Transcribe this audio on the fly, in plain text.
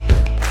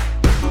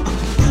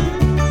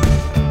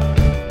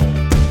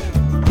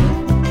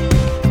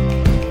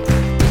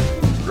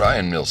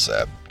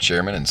Millsap,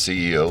 Chairman and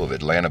CEO of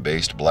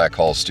Atlanta-based Black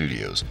Hall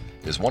Studios,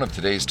 is one of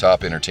today's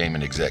top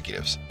entertainment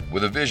executives,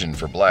 with a vision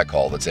for Black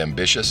Hall that's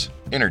ambitious,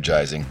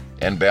 energizing,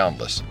 and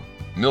boundless.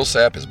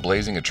 Millsap is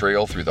blazing a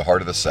trail through the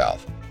heart of the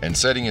South and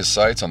setting his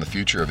sights on the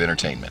future of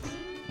entertainment.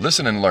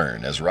 Listen and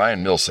learn as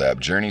Ryan Millsap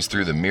journeys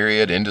through the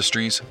myriad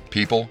industries,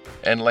 people,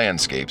 and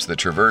landscapes that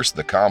traverse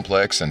the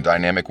complex and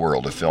dynamic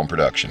world of film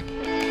production.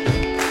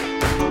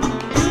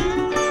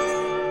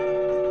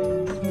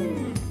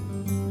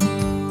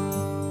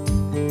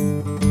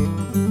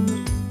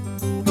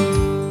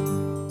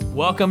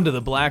 Welcome to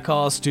the Black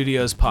Hall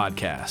Studios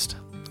podcast.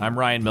 I'm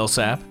Ryan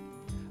Millsap.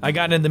 I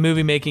got into the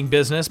movie making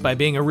business by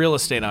being a real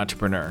estate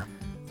entrepreneur,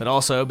 but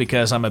also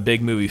because I'm a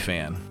big movie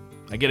fan.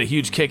 I get a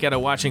huge kick out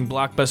of watching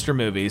blockbuster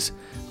movies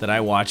that I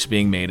watched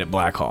being made at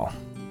Black Hall.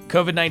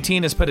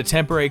 COVID-19 has put a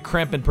temporary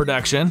crimp in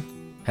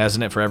production,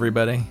 hasn't it for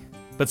everybody?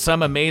 But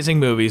some amazing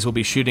movies will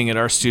be shooting at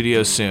our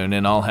studios soon,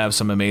 and I'll have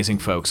some amazing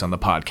folks on the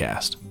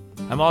podcast.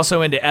 I'm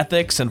also into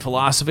ethics and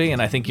philosophy,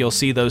 and I think you'll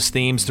see those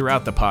themes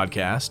throughout the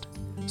podcast.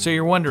 So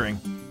you're wondering,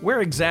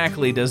 where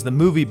exactly does the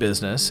movie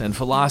business and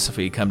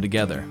philosophy come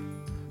together?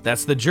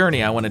 That's the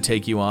journey I want to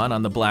take you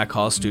on the Black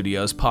Hall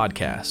Studios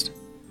podcast.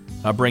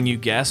 I'll bring you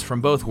guests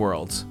from both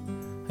worlds,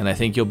 and I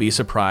think you'll be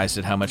surprised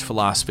at how much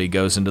philosophy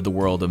goes into the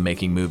world of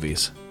making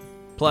movies.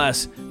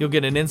 Plus, you'll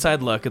get an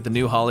inside look at the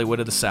new Hollywood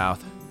of the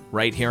South,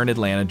 right here in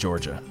Atlanta,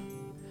 Georgia.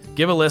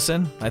 Give a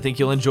listen. I think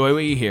you'll enjoy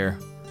what you hear.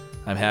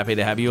 I'm happy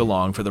to have you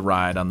along for the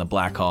ride on the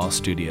Black Hall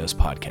Studios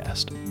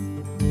podcast.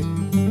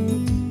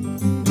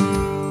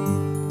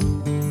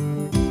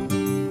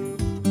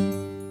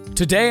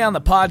 Today on the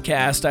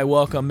podcast, I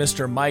welcome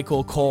Mr.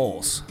 Michael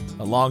Coles,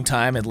 a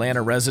longtime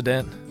Atlanta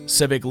resident,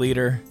 civic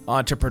leader,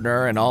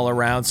 entrepreneur, and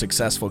all-around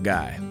successful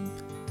guy.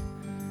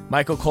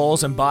 Michael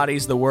Coles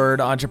embodies the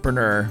word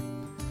entrepreneur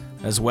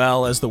as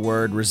well as the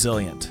word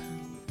resilient.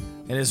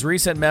 In his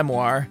recent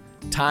memoir,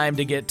 Time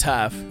to Get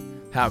Tough,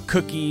 How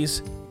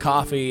Cookies,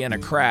 Coffee, and a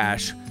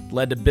Crash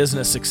Led to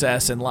Business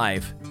Success in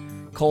Life,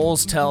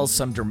 Coles tells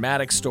some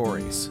dramatic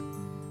stories.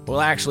 Well,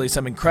 actually,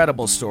 some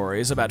incredible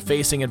stories about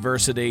facing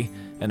adversity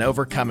and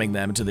overcoming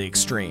them to the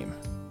extreme.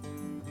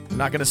 I'm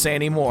not going to say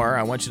any more.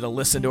 I want you to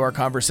listen to our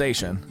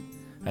conversation.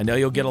 I know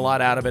you'll get a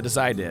lot out of it as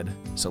I did,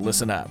 so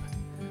listen up.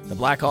 The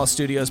Black Hall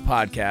Studios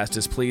podcast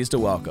is pleased to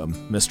welcome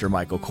Mr.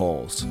 Michael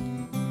Coles.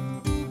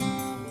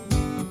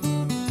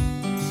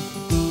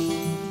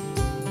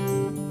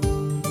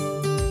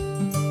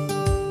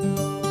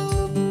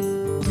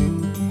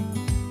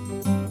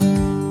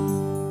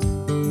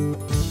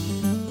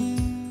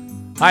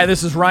 Hi,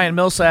 this is Ryan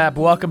Millsap.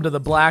 Welcome to the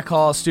Black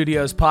Hall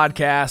Studios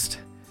podcast.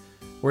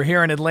 We're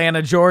here in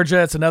Atlanta,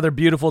 Georgia. It's another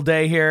beautiful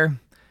day here.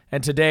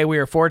 And today we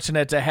are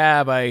fortunate to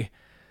have a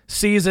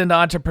seasoned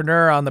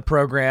entrepreneur on the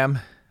program,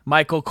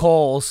 Michael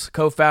Coles,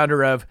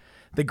 co-founder of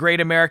the Great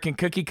American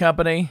Cookie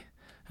Company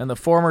and the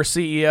former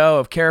CEO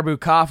of Caribou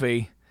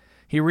Coffee.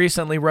 He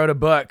recently wrote a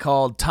book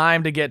called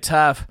Time to Get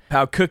Tough,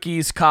 How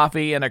Cookies,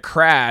 Coffee, and a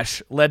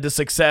Crash Led to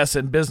Success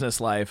in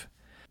Business Life.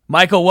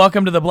 Michael,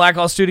 welcome to the Black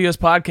Hall Studios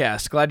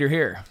podcast. Glad you're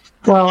here.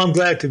 Well, I'm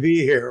glad to be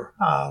here,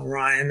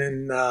 Ryan,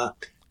 and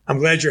I'm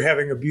glad you're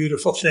having a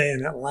beautiful day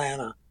in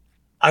Atlanta.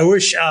 I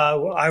wish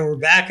I were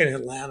back in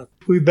Atlanta.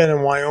 We've been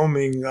in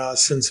Wyoming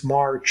since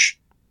March,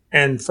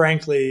 and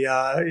frankly,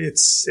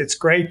 it's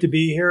great to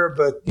be here.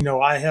 But you know,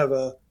 I have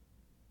a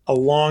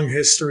long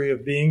history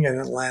of being in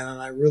Atlanta,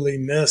 and I really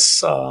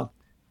miss the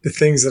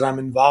things that I'm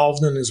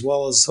involved in, as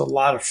well as a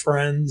lot of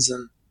friends.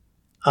 And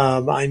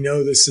I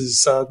know this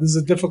is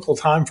a difficult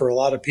time for a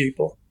lot of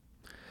people.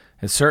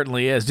 It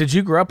certainly is. Did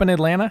you grow up in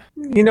Atlanta?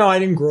 You know,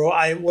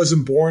 I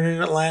wasn't born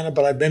in Atlanta,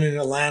 but I've been in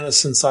Atlanta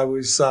since I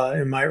was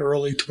in my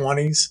early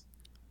 20s.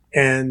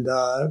 And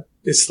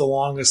it's the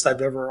longest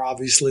I've ever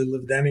obviously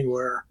lived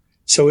anywhere.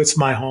 So it's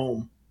my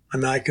home. I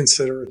mean, I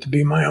consider it to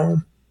be my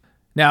home.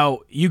 Now,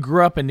 you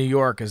grew up in New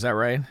York, is that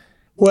right?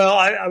 Well,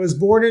 I was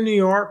born in New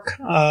York,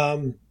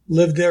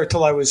 lived there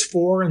till I was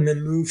 4, and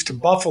then moved to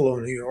Buffalo,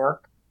 New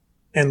York,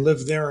 and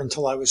lived there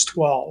until I was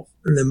 12,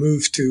 and then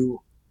moved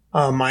to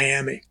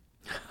Miami.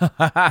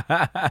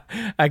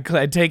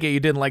 I take it you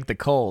didn't like the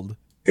cold.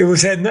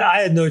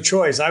 I had no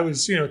choice. I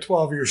was,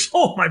 12 years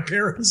old. My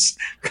parents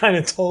kind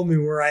of told me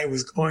where I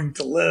was going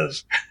to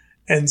live.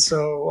 And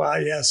so,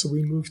 so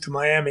we moved to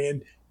Miami.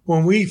 And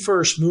when we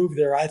first moved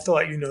there, I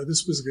thought,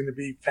 this was going to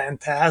be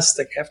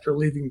fantastic after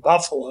leaving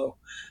Buffalo.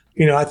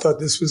 I thought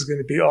this was going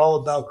to be all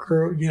about,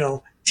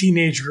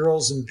 teenage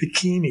girls in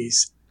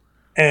bikinis.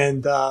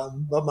 And,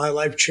 but my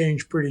life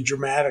changed pretty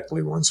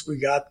dramatically once we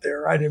got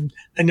there. I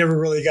never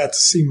really got to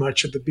see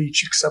much of the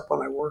beach except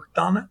when I worked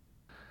on it.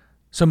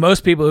 So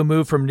most people who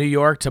move from New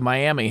York to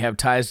Miami have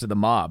ties to the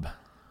mob.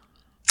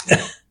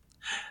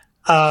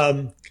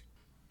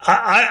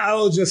 I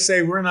will just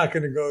say we're not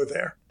going to go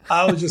there.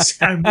 I will just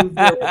say I moved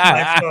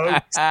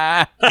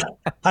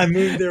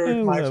there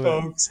with my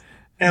folks.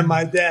 And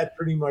my dad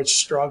pretty much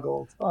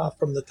struggled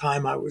from the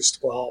time I was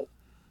 12.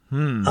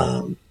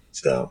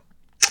 So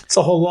it's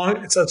a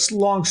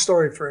long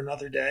story for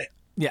another day.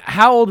 Yeah.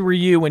 How old were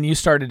you when you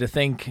started to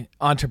think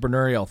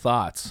entrepreneurial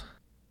thoughts?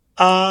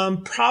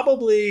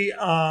 Probably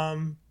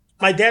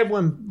my dad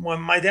when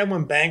my dad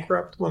went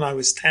bankrupt when I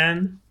was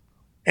 10,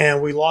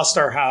 and we lost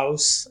our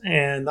house,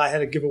 and I had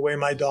to give away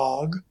my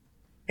dog.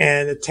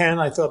 And at 10,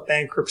 I thought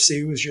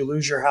bankruptcy was you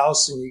lose your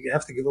house and you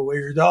have to give away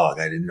your dog.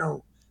 I didn't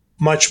know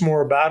much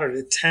more about it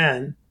at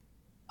 10.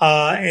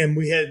 And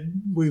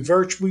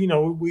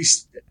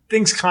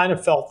things kind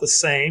of felt the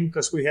same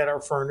because we had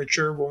our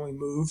furniture when we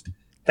moved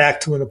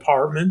back to an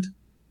apartment,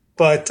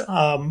 but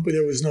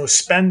there was no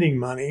spending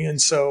money.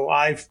 And so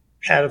I've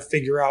had to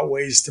figure out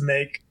ways to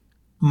make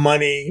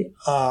money,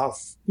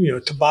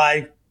 to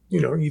buy,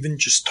 even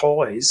just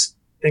toys,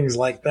 things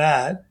like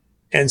that.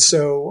 And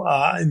so,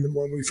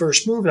 when we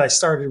first moved, I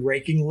started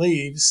raking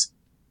leaves,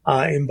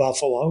 in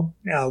Buffalo.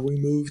 We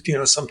moved,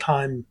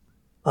 sometime,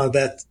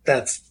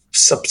 that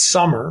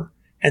summer.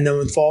 And then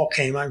when fall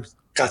came, I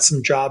got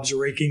some jobs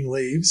raking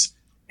leaves.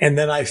 And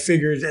then I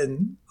figured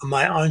in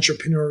my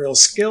entrepreneurial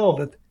skill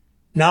that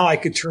now I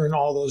could turn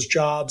all those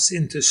jobs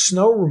into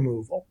snow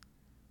removal.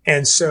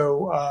 And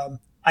so,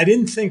 I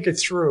didn't think it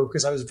through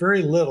because I was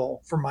very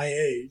little for my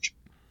age.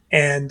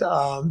 And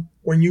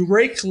when you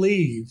rake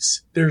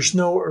leaves, there's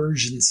no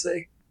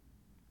urgency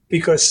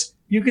because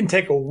you can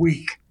take a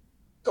week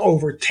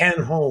over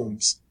 10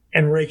 homes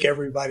and rake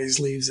everybody's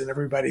leaves and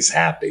everybody's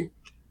happy.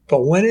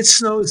 But when it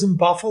snows in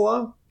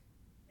Buffalo,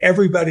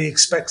 everybody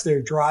expects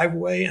their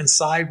driveway and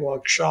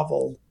sidewalk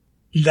shoveled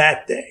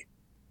that day.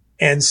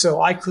 And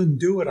so I couldn't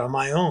do it on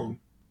my own.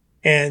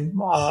 And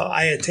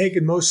I had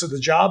taken most of the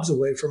jobs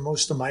away from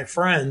most of my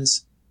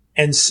friends.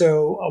 And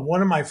so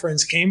one of my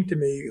friends came to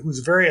me who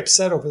was very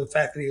upset over the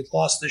fact that he had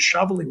lost his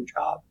shoveling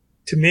job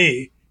to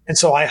me. And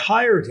so I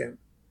hired him.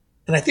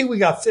 And I think we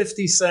got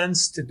 50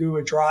 cents to do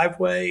a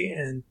driveway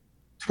and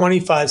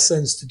 25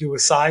 cents to do a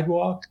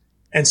sidewalk.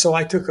 And so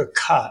I took a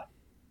cut.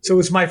 So it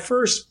was my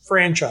first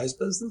franchise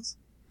business.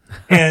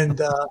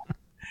 And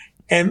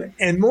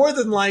more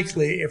than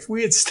likely, if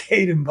we had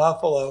stayed in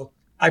Buffalo,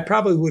 I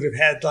probably would have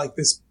had like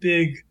this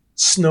big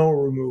snow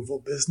removal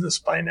business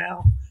by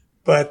now.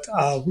 But,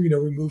 we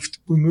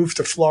moved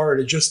to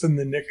Florida just in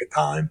the nick of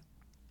time.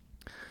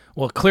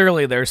 Well,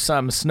 clearly there's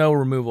some snow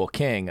removal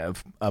king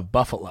of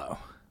Buffalo.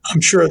 I'm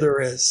sure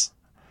there is.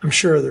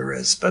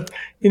 But,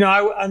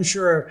 I'm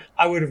sure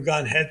I would have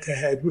gone head to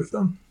head with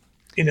them,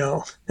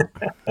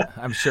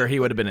 I'm sure he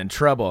would have been in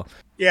trouble.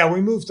 Yeah, we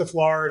moved to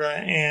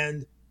Florida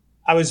and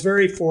I was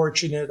very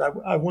fortunate.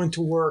 I went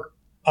to work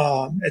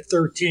at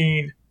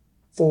 13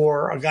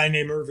 for a guy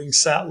named Irving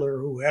Settler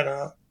who had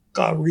a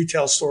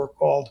retail store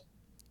called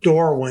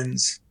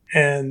Dorwin's.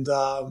 And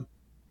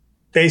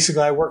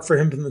basically, I worked for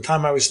him from the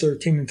time I was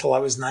 13 until I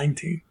was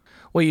 19.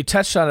 Well, you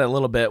touched on it a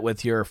little bit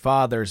with your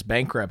father's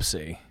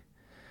bankruptcy.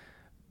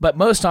 But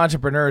most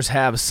entrepreneurs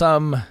have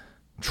some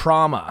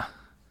trauma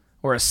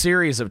or a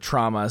series of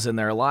traumas in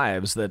their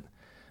lives that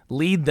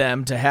lead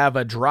them to have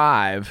a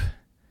drive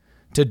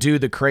to do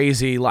the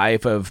crazy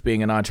life of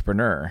being an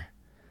entrepreneur.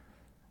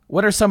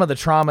 What are some of the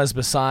traumas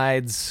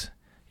besides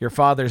your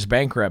father's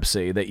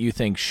bankruptcy that you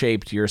think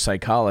shaped your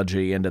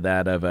psychology into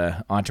that of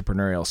an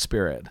entrepreneurial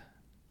spirit?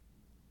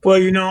 Well,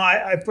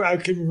 I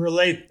can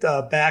relate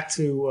back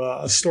to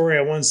a story.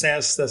 I once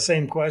asked the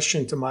same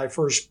question to my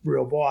first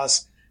real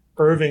boss,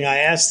 Irving. I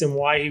asked him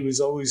why he was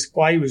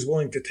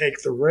willing to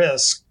take the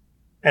risk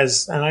and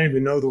I didn't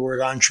even know the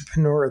word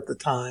entrepreneur at the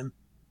time.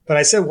 But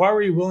I said, why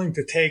were you willing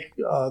to take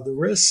the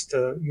risk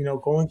to,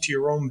 go into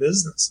your own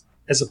business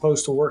as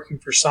opposed to working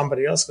for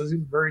somebody else? Because he's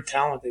a very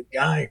talented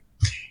guy.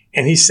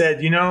 And he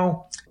said,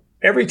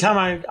 every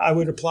time I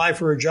would apply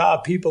for a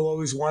job, people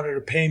always wanted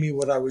to pay me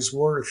what I was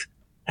worth,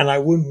 and I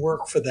wouldn't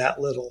work for that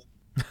little.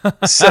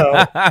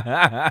 So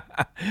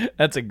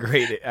that's a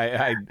great,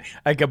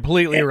 I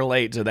completely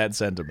relate to that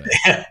sentiment.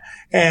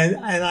 And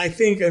I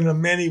think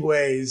in many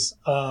ways,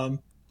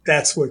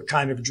 that's what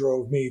kind of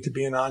drove me to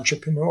be an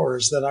entrepreneur,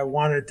 is that I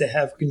wanted to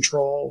have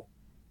control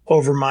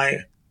over my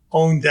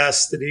own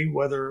destiny,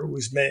 whether it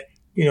was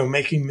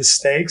making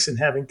mistakes and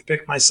having to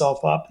pick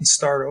myself up and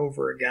start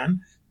over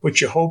again,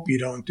 which you hope you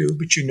don't do,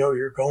 but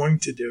you're going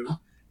to do.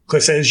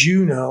 Because as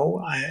you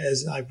know,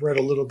 as I've read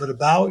a little bit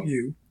about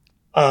you,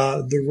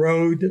 the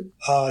road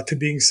to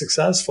being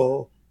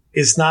successful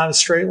is not a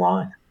straight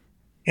line.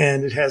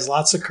 And it has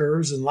lots of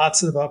curves and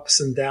lots of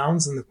ups and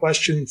downs. And the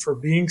question for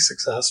being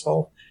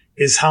successful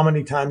is how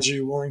many times are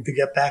you willing to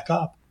get back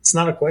up? It's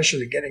not a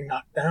question of getting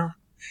knocked down.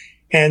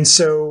 And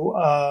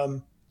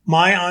so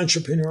my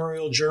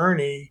entrepreneurial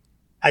journey,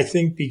 I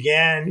think,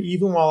 began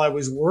even while I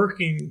was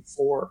working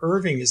for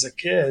Irving as a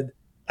kid.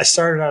 I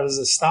started out as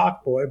a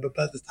stock boy, but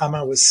by the time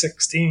I was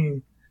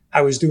 16,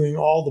 I was doing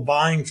all the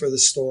buying for the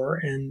store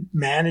and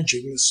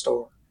managing the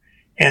store.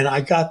 And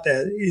I got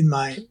that in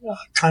my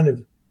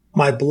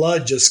my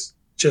blood, just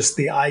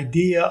the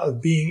idea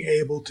of being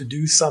able to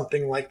do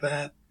something like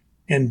that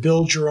and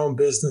build your own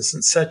business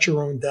and set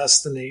your own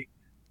destiny,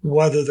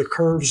 whether the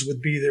curves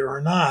would be there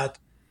or not,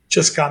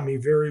 just got me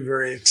very,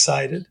 very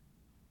excited.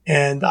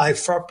 And I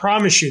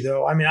promise you,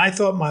 though, I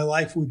thought my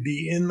life would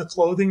be in the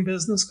clothing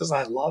business because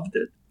I loved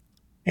it.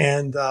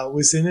 and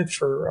was in it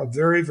for a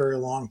very, very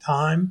long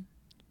time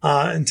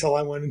until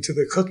I went into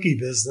the cookie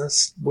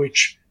business,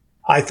 which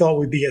I thought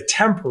would be a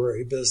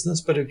temporary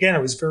business. But again,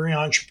 it was very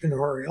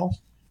entrepreneurial.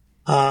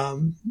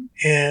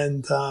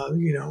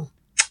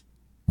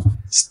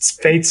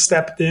 Fate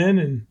stepped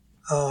in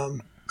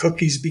and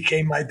cookies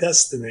became my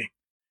destiny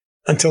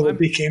until it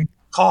became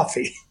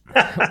coffee.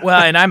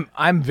 Well, and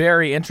I'm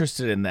very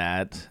interested in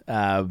that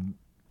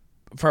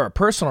for a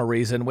personal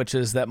reason, which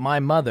is that my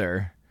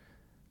mother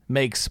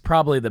makes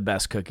probably the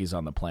best cookies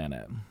on the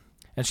planet.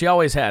 And she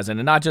always has.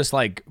 And not just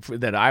like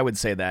that I would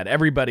say that.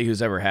 Everybody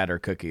who's ever had her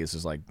cookies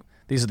is like,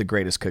 these are the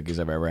greatest cookies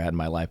I've ever had in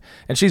my life.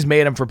 And she's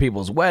made them for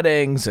people's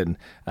weddings and,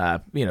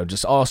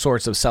 just all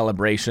sorts of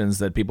celebrations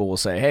that people will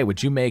say, hey,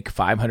 would you make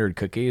 500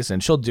 cookies?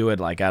 And she'll do it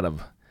like out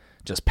of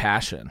just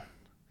passion.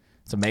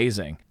 It's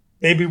amazing.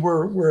 Maybe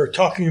we're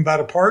talking about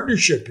a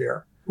partnership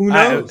here. Who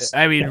knows?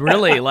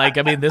 Really,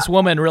 this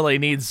woman really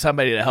needs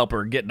somebody to help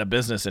her get in a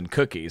business in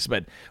cookies,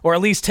 or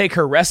at least take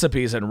her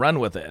recipes and run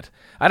with it.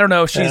 I don't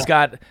know if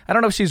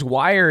she's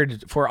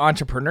wired for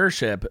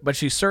entrepreneurship, but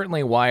she's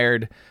certainly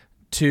wired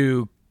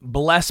to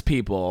bless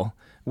people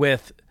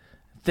with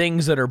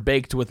things that are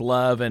baked with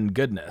love and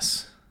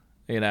goodness,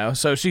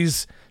 so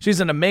she's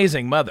an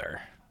amazing mother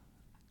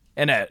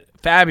and a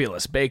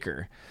fabulous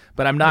baker,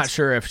 but I'm not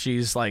sure if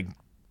she's like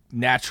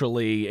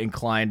naturally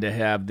inclined to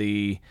have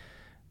the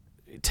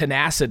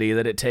tenacity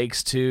that it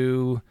takes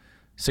to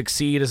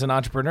succeed as an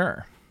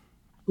entrepreneur.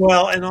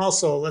 Well, and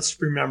also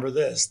let's remember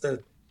this,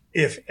 that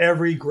if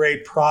every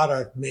great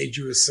product made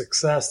you a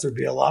success, there'd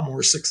be a lot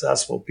more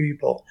successful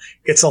people.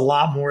 It's a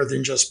lot more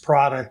than just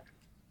product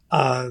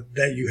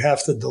that you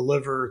have to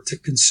deliver to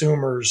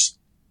consumers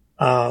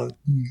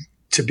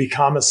to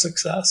become a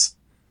success.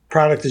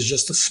 Product is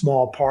just a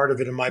small part of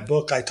it. In my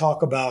book, I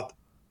talk about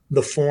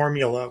the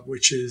formula,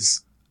 which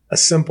is a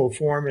simple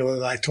formula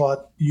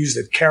that used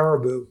at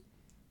Caribou,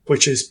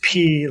 which is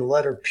P, the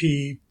letter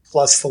P,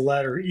 plus the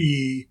letter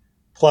E,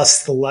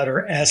 plus the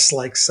letter S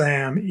like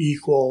Sam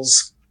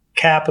equals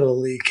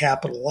capital E,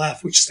 capital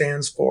F, which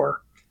stands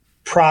for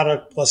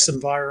product plus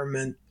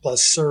environment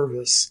plus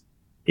service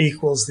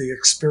equals the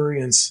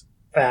experience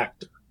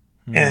factor.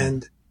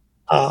 And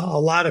a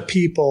lot of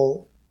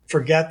people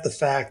forget the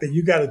fact that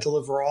you got to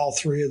deliver all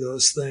three of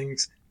those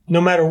things,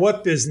 no matter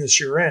what business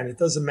you're in. It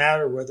doesn't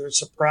matter whether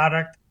it's a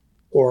product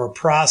or a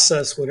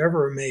process,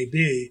 whatever it may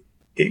be.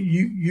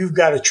 You've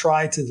got to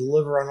try to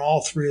deliver on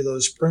all three of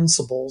those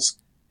principles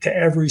to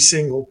every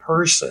single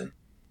person,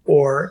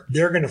 or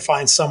they're going to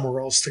find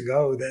somewhere else to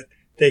go that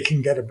they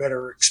can get a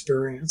better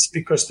experience.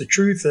 Because the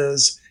truth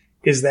is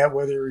that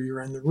whether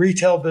you're in the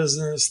retail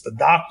business, the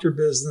doctor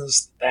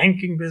business, the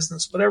banking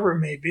business, whatever it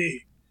may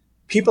be,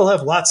 people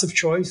have lots of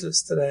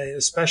choices today,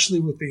 especially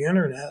with the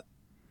internet,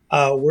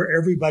 where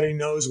everybody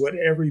knows what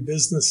every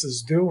business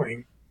is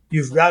doing.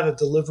 You've got to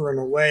deliver in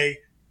a way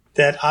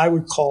that I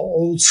would call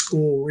old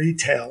school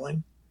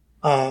retailing,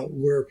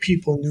 where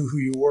people knew who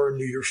you were,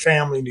 knew your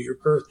family, knew your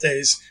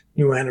birthdays,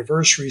 knew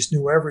anniversaries,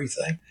 knew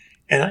everything.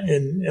 And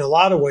in a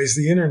lot of ways,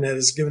 the internet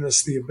has given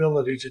us the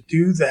ability to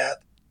do that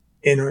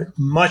in a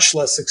much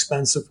less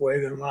expensive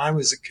way than when I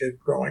was a kid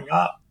growing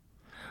up.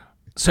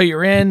 So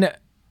you're in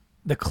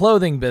the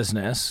clothing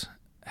business.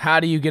 How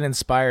do you get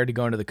inspired to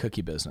go into the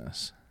cookie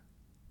business?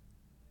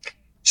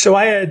 So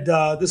I had,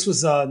 this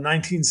was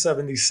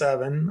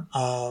 1977.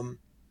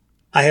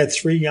 I had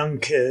 3 young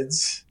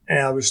kids, and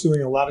I was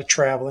doing a lot of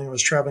traveling. I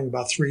was traveling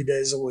about 3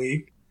 days a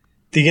week.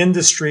 The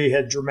industry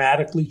had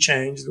dramatically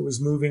changed. It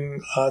was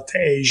moving to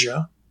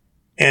Asia.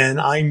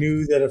 And I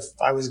knew that if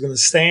I was going to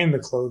stay in the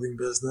clothing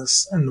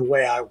business and the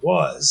way I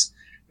was,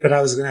 that I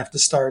was going to have to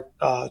start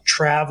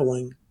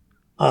traveling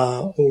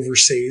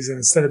overseas. And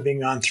instead of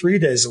being on 3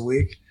 days a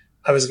week,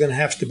 I was going to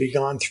have to be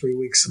gone 3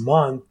 weeks a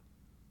month.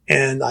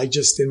 And I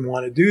just didn't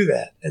want to do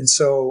that. And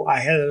so I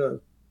had a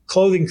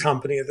clothing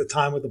company at the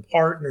time with a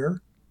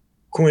partner,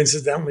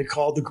 coincidentally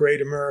called the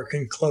Great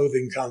American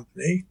Clothing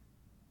Company.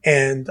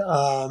 And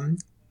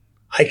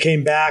I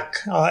came back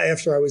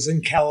after I was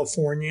in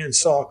California and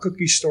saw a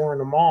cookie store in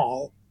a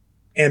mall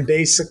and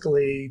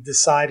basically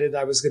decided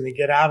I was going to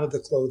get out of the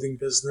clothing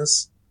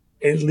business,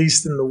 at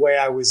least in the way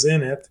I was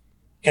in it.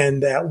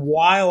 And that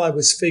while I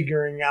was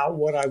figuring out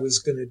what I was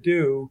going to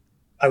do,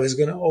 I was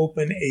going to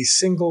open a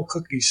single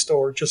cookie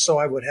store just so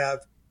I would have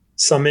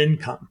some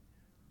income.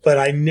 But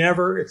I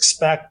never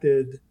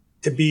expected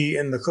to be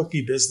in the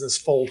cookie business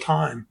full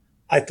time.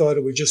 I thought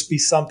it would just be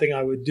something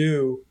I would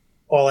do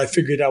while I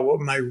figured out what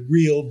my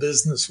real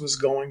business was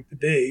going to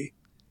be.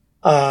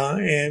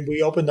 And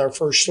we opened our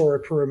first store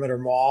at Perimeter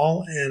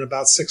Mall. And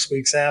about 6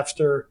 weeks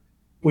after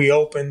we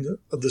opened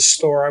the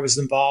store, I was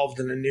involved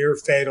in a near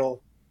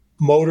fatal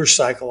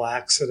motorcycle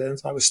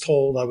accident. I was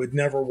told I would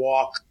never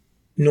walk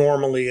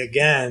normally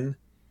again.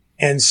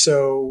 And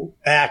so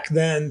back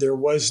then there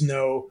was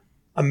no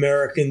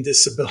American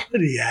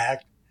Disability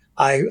Act.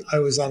 I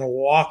was on a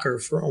walker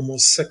for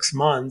almost 6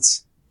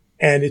 months,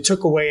 and it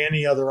took away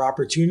any other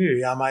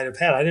opportunity I might have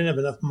had. I didn't have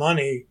enough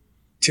money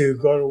to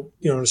go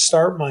to, to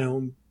start my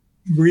own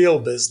real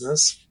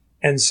business.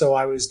 And so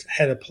I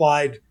had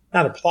applied,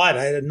 not applied,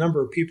 I had a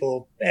number of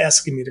people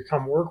asking me to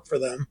come work for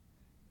them.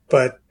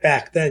 But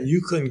back then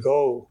you couldn't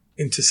go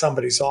into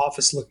somebody's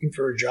office looking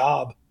for a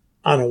job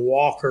on a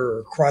walker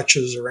or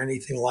crutches or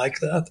anything like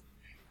that.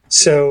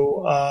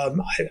 So I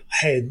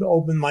had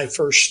opened my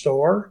first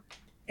store,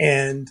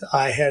 and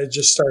I had to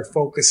just start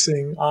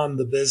focusing on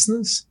the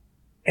business.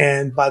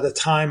 And by the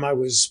time I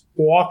was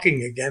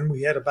walking again,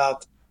 we had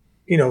about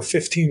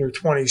 15 or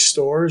 20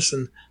 stores,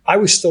 and I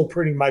was still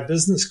printing my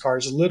business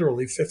cards,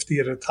 literally 50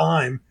 at a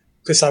time,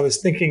 because I was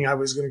thinking I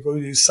was going to go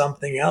do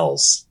something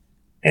else.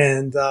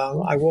 And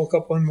I woke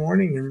up one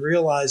morning and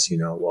realized,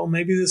 well,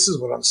 maybe this is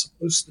what I'm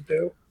supposed to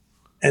do.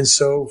 And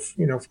so,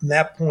 from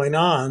that point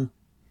on,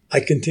 I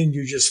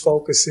continued just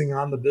focusing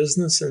on the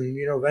business. And,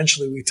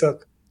 eventually we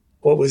took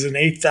what was an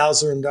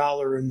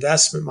 $8,000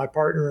 investment. My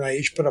partner and I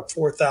each put up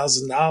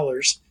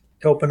 $4,000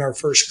 to open our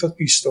first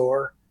cookie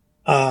store.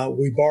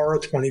 We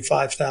borrowed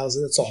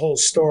 $25,000. That's a whole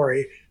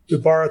story. We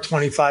borrowed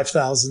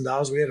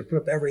 $25,000. We had to put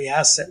up every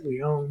asset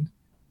we owned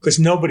because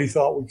nobody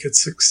thought we could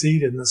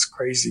succeed in this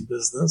crazy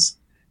business.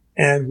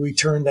 And we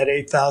turned that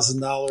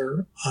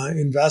 $8,000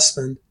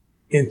 investment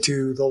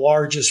into the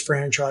largest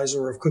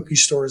franchisor of cookie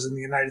stores in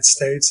the United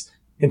States,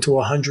 into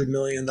a $100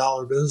 million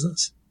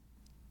business.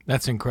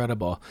 That's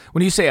incredible.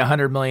 When you say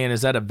 $100 million,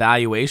 is that a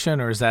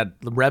valuation or is that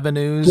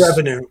revenues?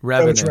 Revenue.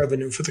 That was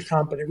revenue for the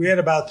company. We had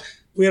about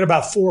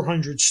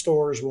 400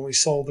 stores when we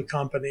sold the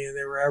company, and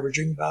they were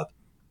averaging about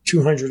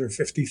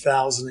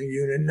 $250,000 a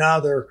unit. Now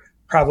they're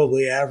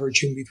probably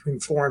averaging between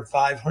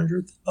 $400,000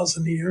 and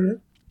 $500,000 a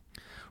unit.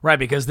 Right,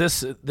 because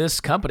this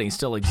company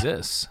still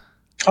exists.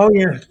 Oh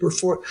yeah,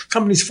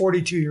 company's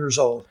 42 years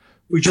old.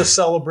 We just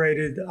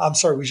celebrated.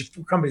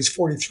 Company's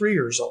 43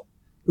 years old.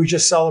 We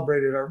just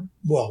celebrated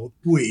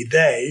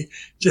they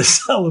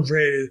just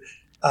celebrated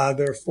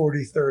their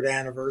 43rd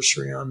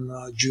anniversary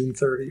on June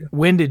 30th.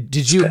 When do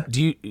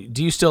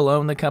you still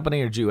own the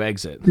company or did you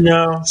exit?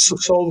 No,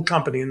 sold the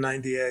company in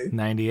 98.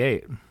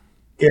 98.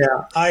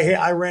 Yeah,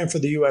 I ran for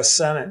the U.S.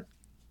 Senate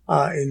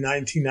in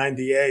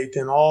 1998,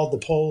 and all the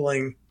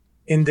polling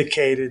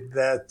indicated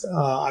that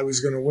I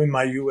was going to win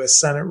my U.S.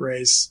 Senate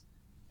race.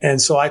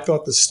 And so I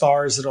thought the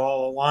stars had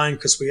all aligned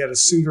because we had a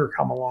suitor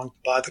come along to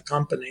buy the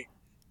company.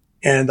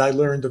 And I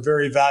learned a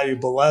very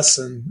valuable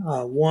lesson.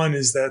 One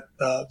is that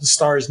the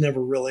stars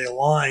never really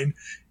align.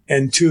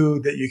 And two,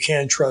 that you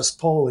can't trust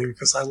polling,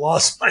 because I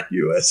lost my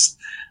U.S.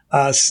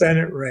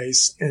 Senate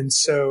race. And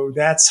so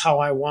that's how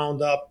I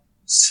wound up,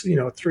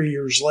 3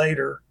 years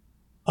later,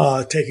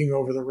 taking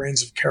over the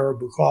reins of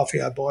Caribou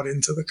Coffee. I bought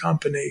into the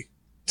company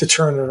to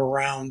turn it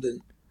around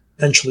and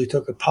eventually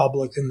took it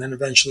public. And then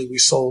eventually we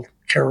sold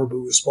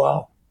Caribou as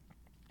well.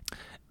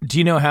 Do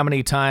you know how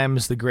many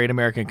times the Great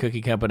American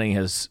Cookie Company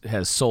has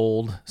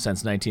sold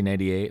since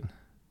 1998?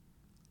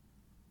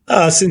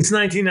 Since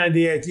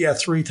 1998, yeah,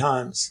 3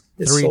 times.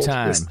 Three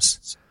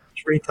times.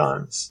 3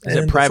 times. Is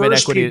it private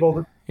equity?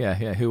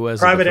 Yeah. Who was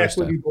private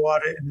equity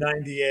bought it in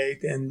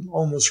 98 and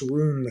almost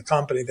ruined the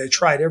company. They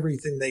tried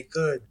everything they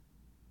could,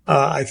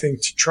 I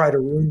think, to try to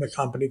ruin the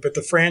company. But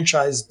the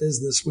franchise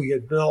business we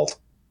had built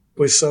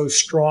was so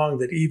strong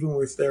that even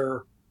with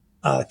their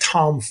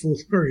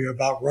tomfoolery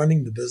about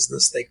running the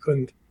business, they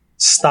couldn't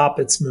stop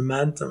its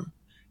momentum.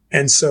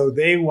 And so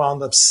they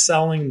wound up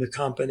selling the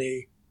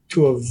company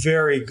to a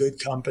very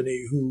good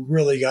company who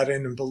really got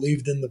in and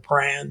believed in the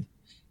brand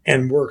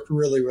and worked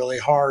really, really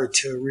hard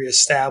to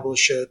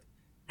reestablish it.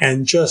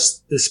 And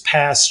just this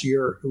past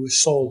year, it was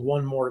sold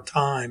one more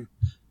time.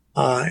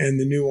 And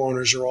the new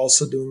owners are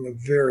also doing a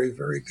very,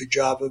 very good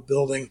job of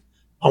building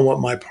on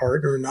what my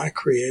partner and I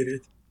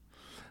created.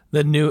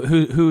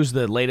 Who's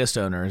the latest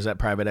owner? Is that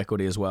private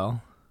equity as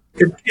well?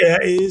 It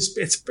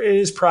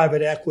is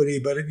private equity,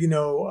 but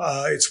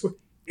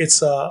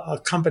it's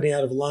a company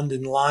out of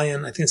London,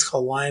 Lion. I think it's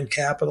called Lion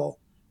Capital.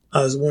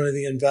 Is one of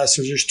the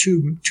investors. There's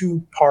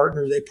two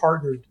partners. They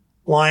partnered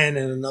Lion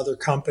and another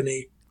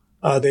company.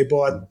 They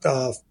bought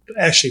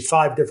actually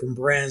 5 different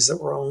brands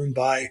that were owned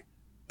by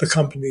the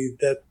company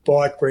that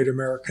bought Great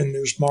American.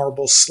 There's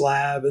Marble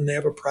Slab, and they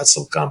have a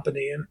pretzel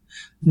company and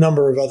a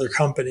number of other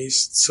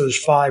companies. So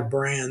there's 5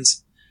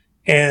 brands,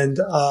 and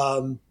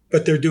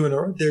but they're doing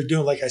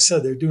like I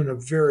said, they're doing a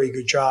very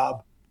good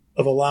job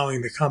of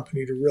allowing the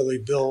company to really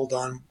build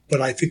on what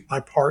I think my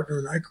partner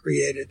and I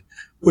created.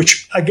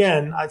 Which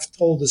again, I've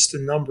told this to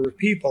a number of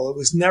people. It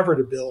was never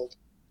to build.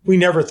 We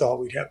never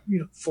thought we'd have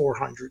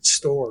 400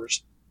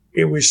 stores.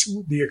 It was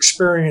the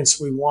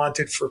experience we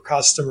wanted for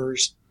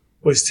customers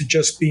was to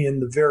just be in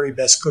the very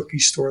best cookie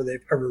store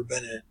they've ever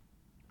been in.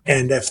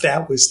 And if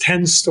that was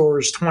 10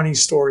 stores, 20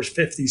 stores,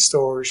 50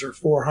 stores, or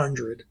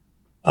 400,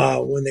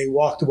 when they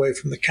walked away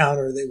from the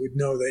counter, they would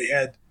know they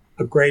had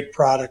a great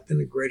product and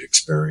a great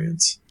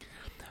experience.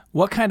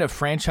 What kind of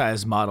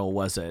franchise model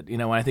was it?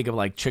 When I think of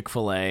like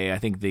Chick-fil-A, I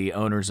think the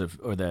owners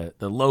or the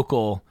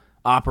local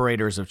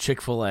operators of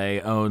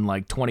Chick-fil-A own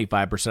like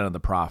 25% of the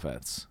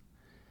profits.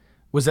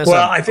 Was this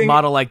a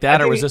model like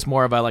that, or was this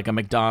more of a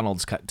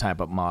McDonald's type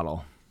of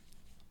model?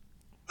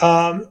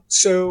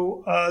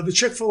 So the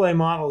Chick-fil-A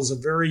model is a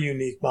very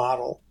unique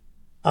model.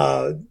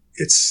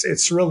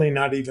 It's really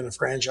not even a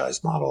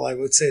franchise model. I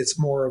would say it's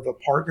more of a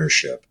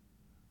partnership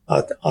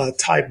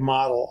type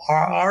model.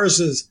 Ours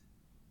is,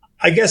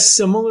 I guess,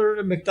 similar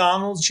to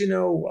McDonald's,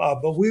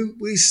 but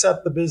we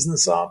set the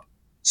business up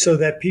so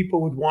that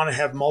people would want to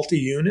have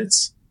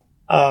multi-units.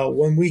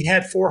 When we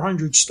had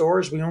 400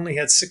 stores, we only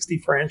had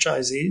 60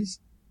 franchisees.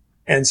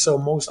 And so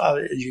most,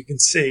 as you can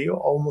see,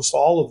 almost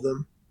all of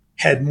them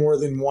had more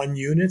than one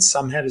unit.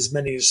 Some had as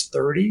many as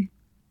 30.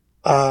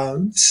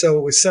 So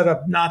it was set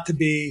up not to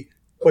be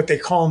what they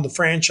call in the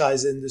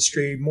franchise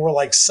industry, more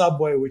like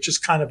Subway, which is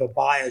kind of a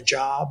buy a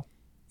job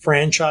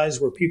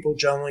franchise where people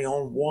generally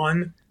own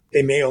one.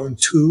 They may own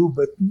two,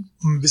 but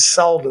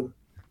seldom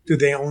do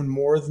they own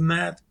more than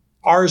that.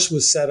 Ours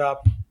was set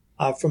up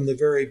from the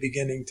very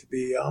beginning to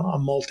be a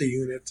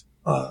multi-unit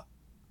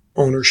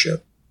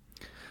ownership.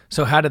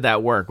 So how did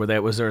that work?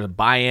 Was there a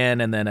buy-in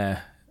and then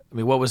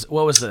what was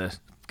the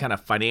kind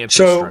of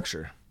financial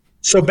structure?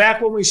 So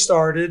back when we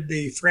started,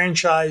 the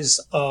franchise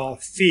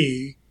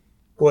fee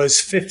was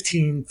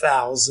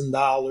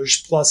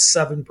 $15,000 plus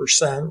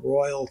 7%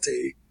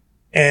 royalty.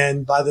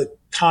 And by the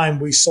time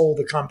we sold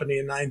the company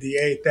in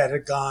 98, that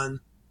had gone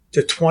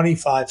to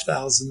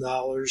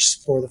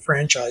 $25,000 for the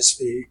franchise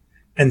fee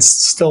and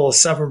still a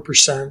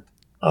 7%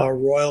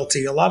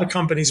 royalty. A lot of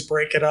companies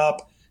break it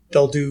up.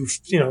 They'll do,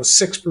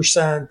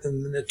 6%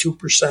 and then a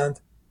 2%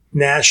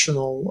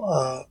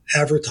 national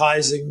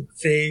advertising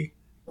fee.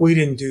 We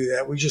didn't do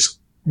that. We just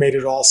made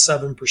it all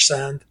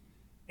 7%.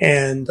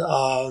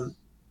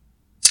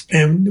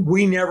 And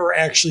we never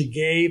actually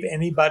gave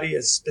anybody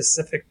a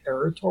specific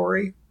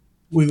territory.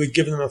 We would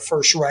give them a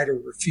first right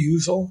of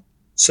refusal.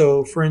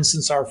 So, for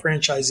instance, our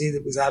franchisee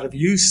that was out of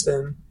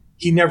Houston,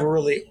 he never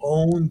really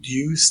owned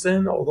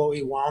Houston, although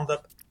he wound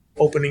up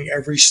opening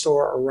every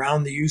store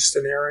around the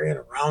Houston area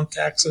and around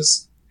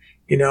Texas,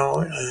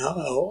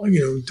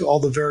 all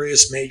the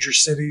various major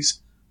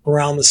cities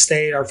around the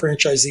state. Our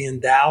franchisee in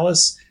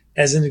Dallas,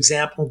 as an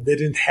example,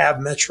 didn't have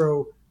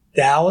Metro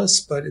Dallas,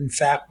 but in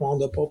fact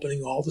wound up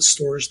opening all the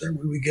stores there.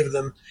 We would give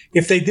them,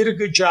 if they did a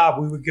good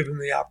job, we would give them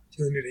the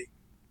opportunity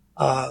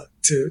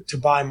to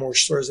buy more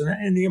stores.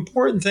 And the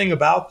important thing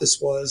about this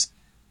was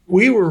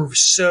we were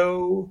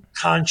so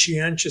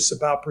conscientious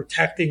about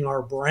protecting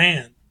our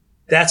brand.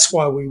 That's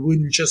why we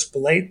wouldn't just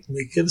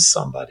blatantly give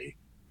somebody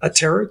a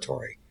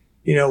territory.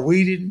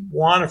 We didn't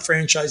want a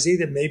franchisee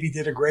that maybe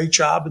did a great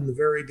job in the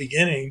very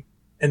beginning,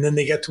 and then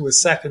they get to a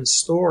second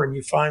store and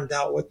you find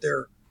out what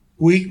their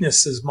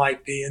weaknesses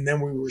might be, and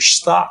then we were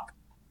stuck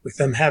with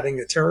them having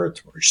a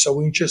territory. So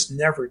we just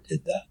never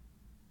did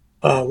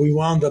that. We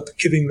wound up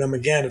giving them,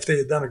 again, if they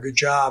had done a good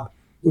job,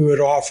 we would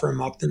offer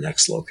them up the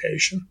next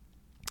location.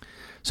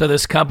 So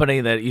this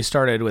company that you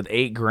started with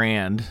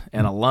 $8,000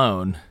 and a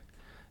loan,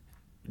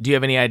 do you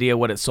have any idea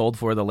what it sold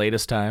for the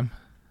latest time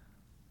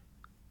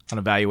on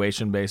a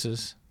valuation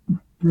basis?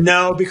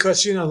 No,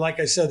 because, like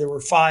I said, there were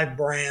 5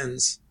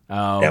 brands.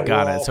 Oh,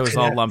 got it. So it was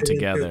all lumped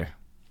together.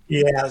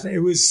 Yeah, it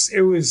was,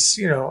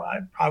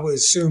 I would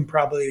assume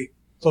probably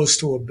close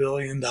to $1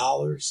 billion,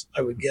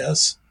 I would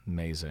guess.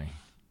 Amazing.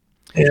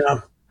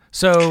 Yeah.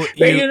 So,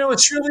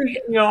 it's really,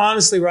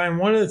 honestly, Ryan,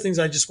 one of the things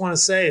I just want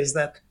to say is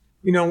that,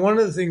 one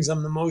of the things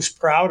I'm the most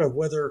proud of,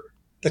 whether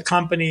the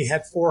company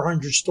had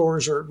 400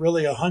 stores or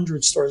really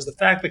 100 stores, the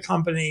fact the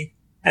company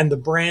and the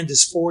brand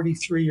is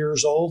 43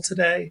 years old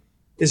today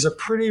is a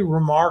pretty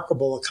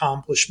remarkable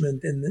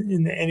accomplishment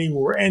in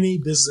any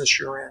business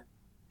you're in.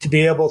 To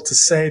be able to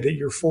say that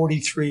you're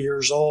 43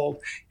 years old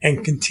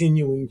and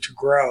continuing to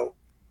grow.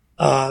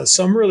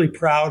 So I'm really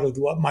proud of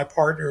what my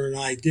partner and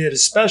I did,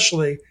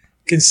 especially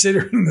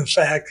considering the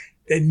fact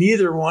that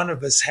neither one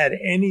of us had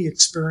any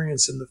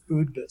experience in the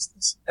food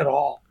business at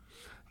all.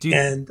 Do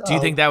you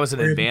think that was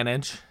an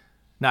advantage,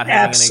 not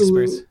having any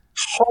experience?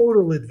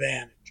 Total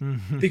advantage.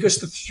 Because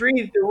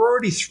there were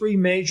already 3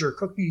 major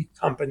cookie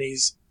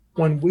companies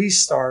when we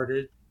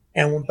started.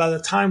 And by the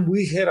time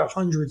we hit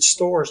 100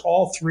 stores,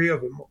 all 3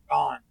 of them were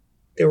gone.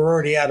 They were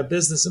already out of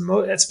business. And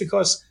that's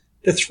because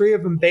the 3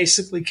 of them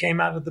basically came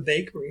out of the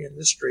bakery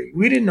industry.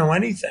 We didn't know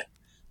anything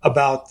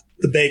about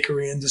the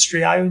bakery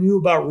industry. I knew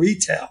about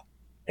retail.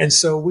 And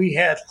so we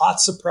had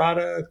lots of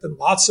product and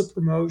lots of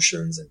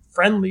promotions and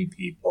friendly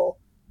people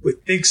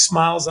with big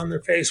smiles on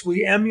their face.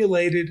 We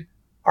emulated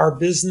our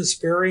business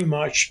very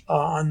much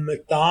on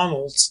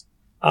McDonald's,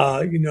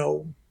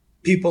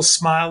 people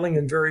smiling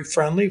and very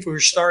friendly. If we were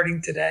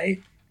starting today,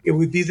 it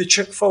would be the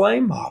Chick-fil-A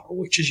model,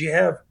 which is you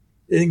have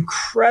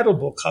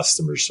incredible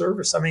customer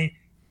service. I mean,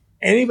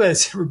 anybody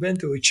that's ever been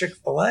to a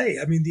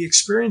Chick-fil-A, the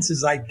experience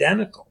is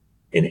identical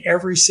in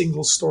every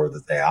single store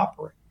that they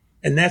operate.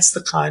 And that's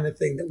the kind of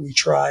thing that we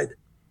tried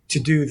to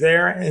do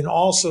there. And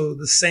also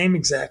the same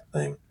exact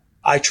thing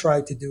I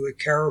tried to do at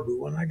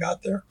Caribou when I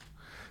got there.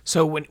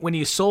 So when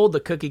you sold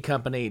the cookie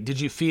company, did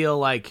you feel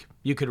like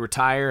you could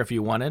retire if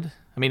you wanted?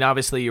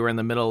 Obviously you were in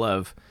the middle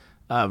of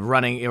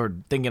running or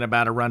thinking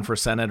about a run for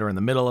Senate or in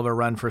the middle of a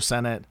run for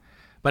Senate.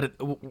 But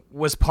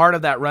was part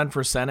of that run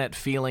for Senate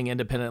feeling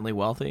independently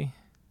wealthy?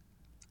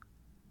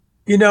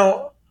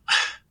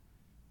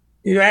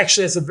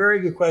 Actually, that's a very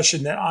good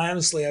question that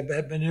honestly, I've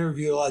been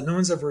interviewed a lot. No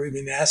one's ever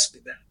even asked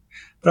me that.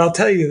 But I'll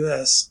tell you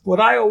this. What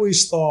I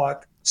always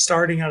thought,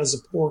 starting out as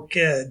a poor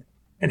kid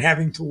and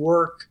having to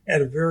work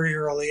at a very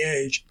early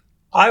age,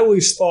 I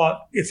always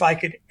thought if I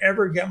could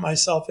ever get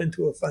myself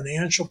into a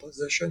financial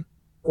position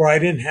where I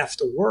didn't have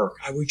to work,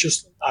 I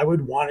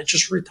would want to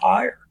just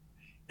retire.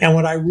 And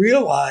what I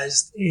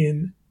realized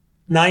in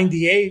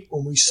 98,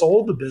 when we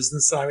sold the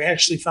business, I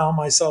actually found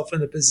myself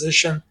in a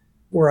position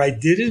where I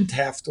didn't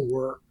have to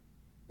work,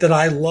 that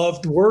I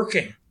loved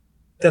working,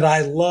 that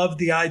I loved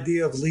the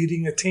idea of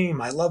leading a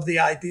team. I loved the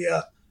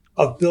idea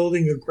of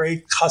building a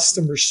great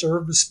customer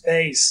service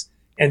base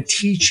and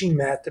teaching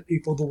that to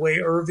people the way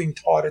Irving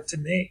taught it to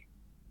me.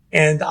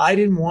 And I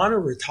didn't want to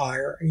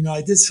retire.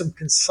 I did some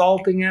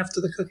consulting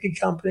after the cookie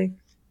company.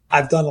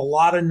 I've done a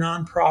lot of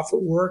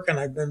nonprofit work, and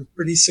I've been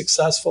pretty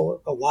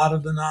successful at a lot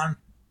of the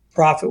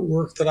nonprofit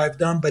work that I've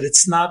done, but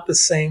it's not the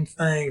same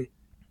thing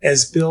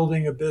as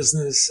building a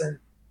business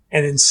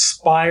and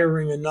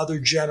inspiring another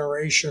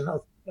generation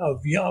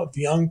of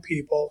young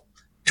people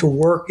to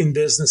work in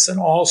business, and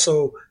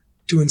also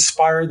to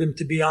inspire them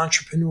to be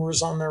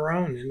entrepreneurs on their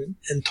own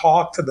and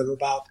talk to them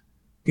about,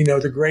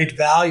 the great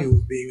value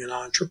of being an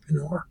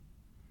entrepreneur.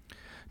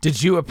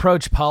 Did you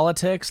approach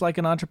politics like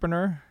an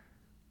entrepreneur?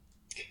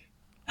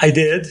 I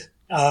did.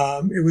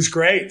 It was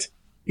great.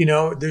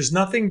 There's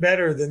nothing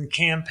better than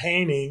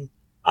campaigning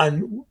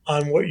on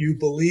what you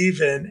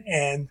believe in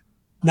and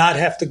not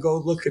have to go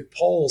look at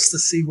polls to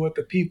see what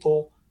the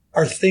people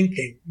are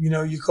thinking.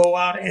 You go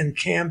out and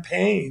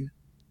campaign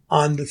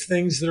on the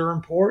things that are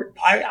important.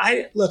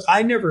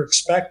 I never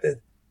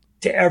expected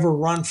to ever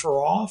run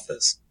for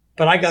office,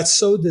 but I got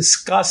so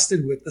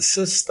disgusted with the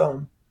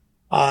system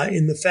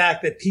in the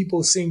fact that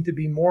people seem to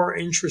be more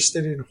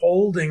interested in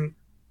holding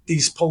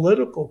these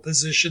political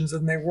positions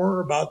than they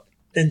were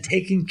than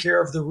taking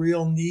care of the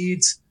real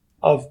needs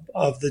of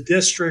the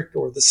district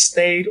or the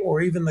state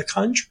or even the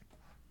country.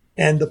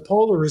 And the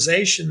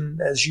polarization,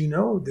 as you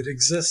know, that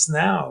exists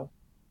now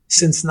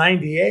since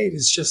 98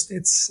 is just,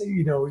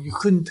 you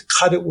couldn't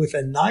cut it with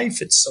a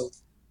knife. It's so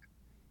thick.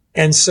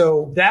 And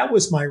so that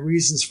was my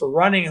reasons for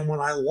running. And when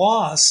I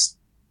lost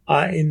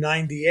in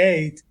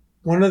 98,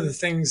 one of the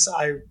things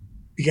I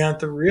began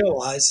to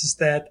realize is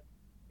that,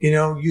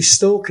 you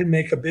still can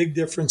make a big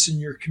difference in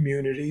your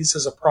communities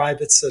as a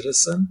private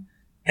citizen,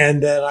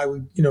 and that I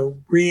would,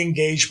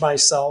 re-engage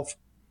myself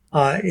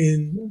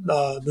in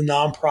the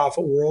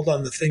nonprofit world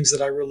on the things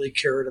that I really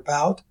cared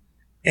about.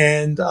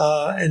 And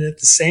at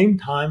the same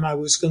time, I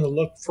was going to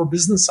look for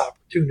business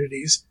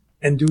opportunities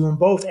and do them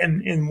both.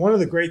 And one of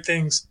the great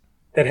things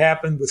that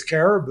happened with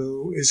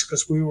Caribou is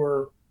because we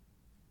were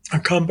a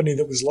company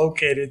that was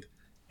located,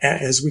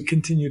 as we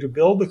continue to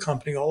build the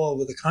company all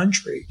over the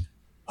country,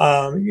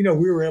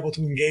 we were able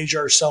to engage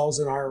ourselves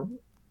in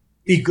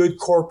be good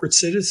corporate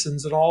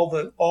citizens in all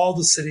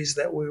the cities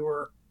that we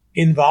were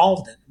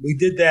involved in. We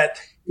did that.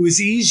 It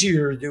was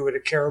easier to do it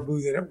at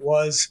Caribou than it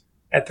was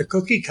at the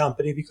cookie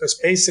company, because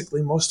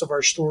basically most of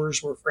our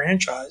stores were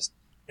franchised,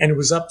 and it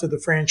was up to the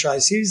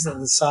franchisees to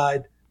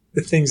decide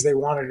the things they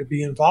wanted to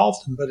be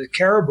involved in. But at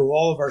Caribou,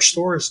 all of our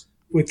stores,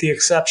 with the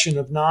exception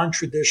of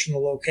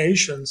non-traditional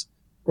locations,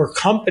 were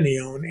company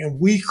owned, and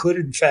we could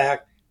in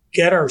fact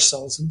get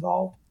ourselves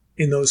involved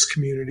in those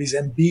communities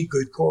and be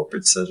good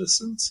corporate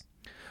citizens.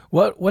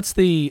 What's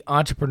the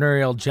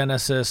entrepreneurial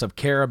genesis of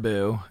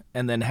Caribou,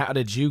 and then how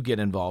did you get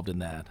involved in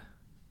that?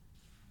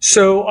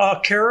 So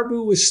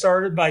Caribou was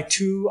started by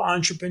two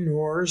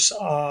entrepreneurs,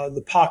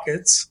 the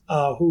Pucketts,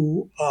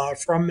 who are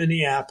from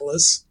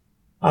Minneapolis.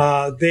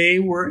 They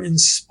were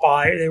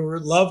inspired. They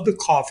loved the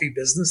coffee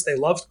business. They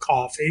loved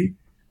coffee.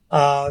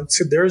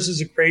 So theirs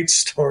is a great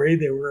story.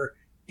 They were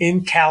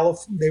in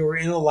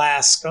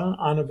Alaska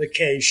on a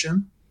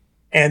vacation,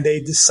 and they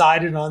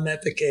decided on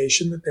that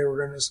vacation that they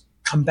were going to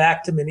come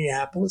back to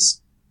Minneapolis,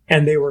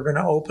 and they were going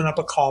to open up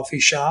a coffee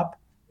shop.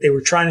 They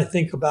were trying to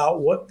think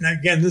about and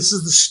again, this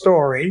is the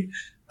story.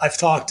 I've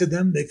talked to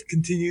them. They've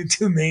continued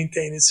to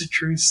maintain it's a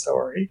true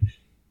story.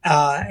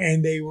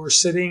 And they were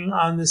sitting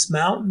on this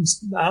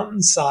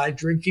mountainside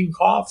drinking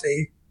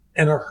coffee,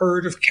 and a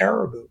herd of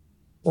caribou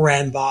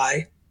ran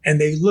by, and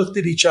they looked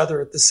at each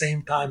other at the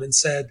same time and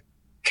said,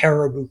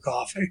 "Caribou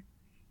coffee."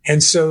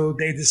 And so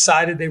they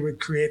decided they would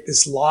create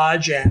this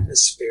lodge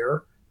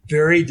atmosphere,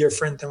 very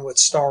different than what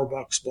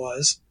Starbucks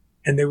was.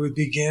 And they would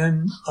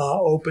begin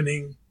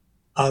opening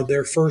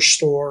their first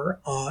store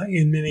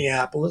in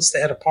Minneapolis. They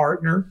had a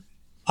partner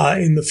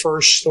in the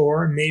first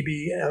store, and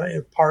maybe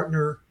a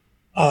partner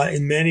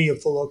in many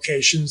of the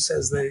locations,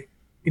 as they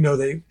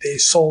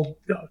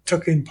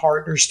took in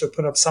partners to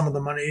put up some of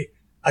the money,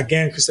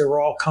 again, because they were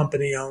all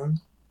company owned,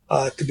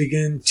 to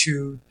begin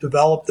to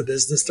develop the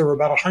business. There were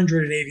about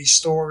 180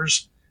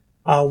 stores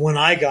when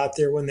I got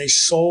there. When they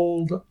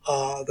sold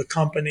the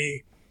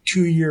company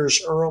 2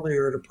 years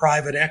earlier to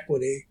private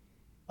equity,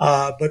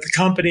 but the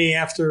company,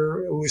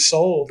 after it was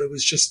sold,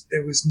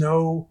 there was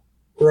no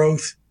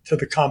growth to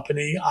the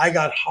company. I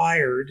got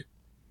hired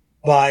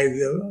by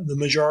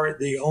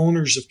the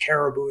owners of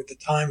Caribou at the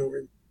time, who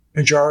were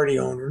majority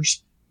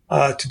owners,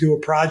 to do a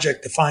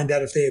project to find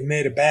out if they had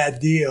made a bad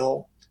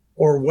deal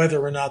or whether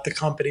or not the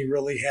company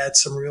really had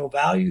some real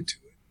value to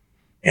it.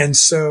 And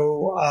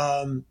so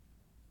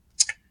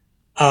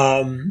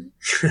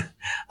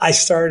I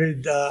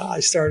started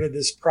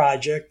this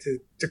project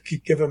to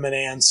give them an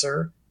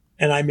answer,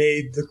 and I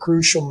made the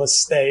crucial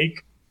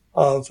mistake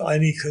of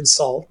any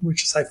consultant,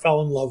 which is I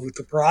fell in love with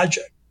the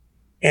project.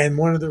 And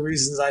one of the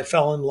reasons I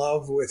fell in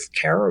love with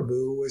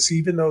Caribou was,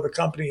 even though the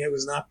company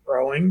was not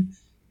growing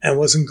and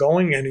wasn't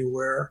going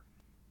anywhere,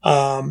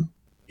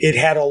 it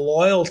had a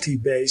loyalty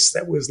base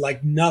that was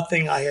like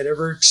nothing I had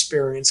ever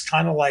experienced,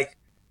 kind of like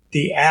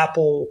the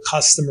Apple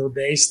customer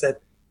base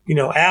that,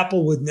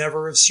 Apple would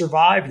never have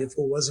survived if it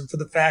wasn't for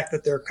the fact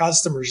that their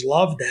customers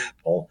loved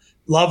Apple,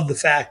 loved the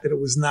fact that it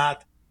was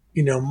not,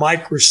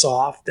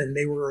 Microsoft, and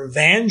they were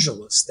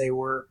evangelists. They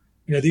were,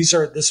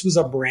 this was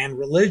a brand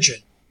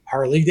religion.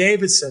 Harley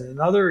Davidson,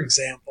 another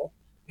example,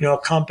 a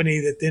company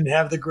that didn't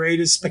have the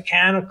greatest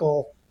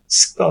mechanical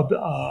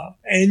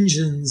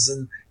engines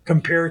and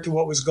compared to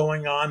what was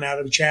going on out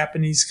of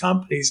Japanese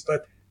companies,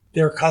 but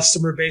their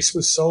customer base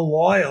was so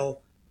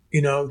loyal,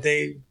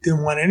 they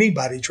didn't want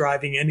anybody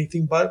riding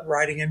anything but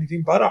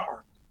a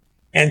Harley.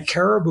 And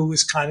Caribou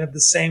was kind of the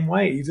same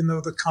way. Even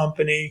though the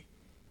company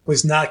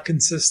was not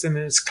consistent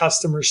in its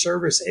customer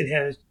service, it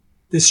had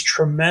this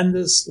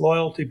tremendous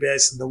loyalty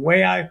base. And the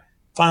way I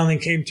finally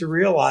came to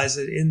realize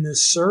it in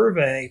this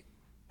survey,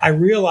 I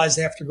realized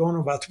after going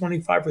to about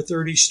 25 or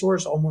 30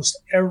 stores, almost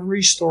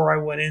every store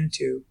I went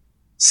into,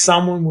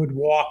 someone would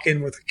walk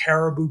in with a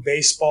Caribou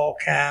baseball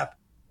cap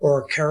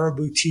or a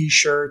Caribou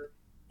t-shirt.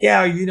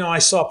 Yeah, I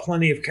saw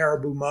plenty of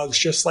Caribou mugs,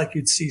 just like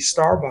you'd see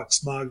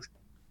Starbucks mugs.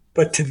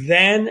 But to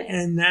then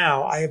and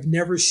now, I have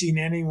never seen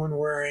anyone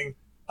wearing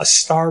a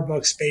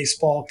Starbucks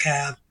baseball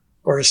cap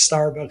or a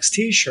Starbucks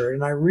t-shirt.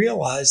 And I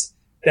realized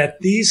that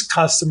these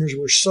customers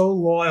were so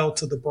loyal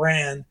to the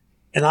brand.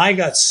 And I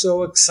got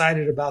so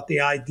excited about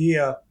the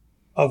idea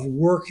of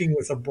working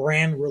with a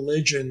brand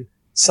religion,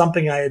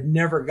 something I had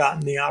never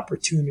gotten the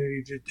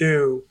opportunity to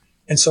do.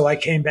 And so I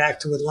came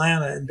back to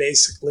Atlanta and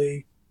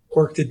basically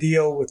worked a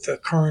deal with the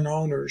current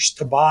owners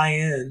to buy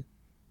in,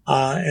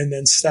 and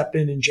then step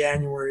in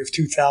January of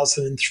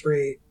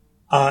 2003,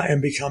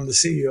 and become the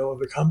CEO of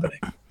the company.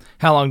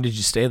 How long did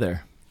you stay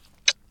there?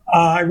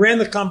 I ran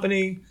the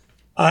company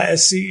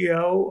as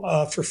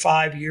CEO for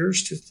 5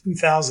 years to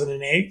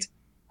 2008.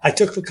 I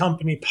took the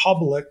company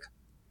public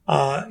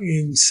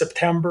in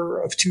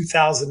September of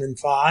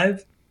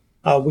 2005.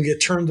 We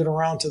had turned it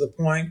around to the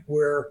point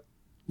where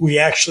we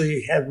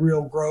actually had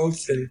real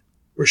growth and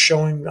were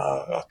showing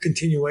a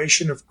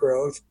continuation of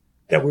growth,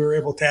 that we were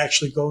able to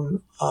actually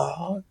go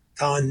on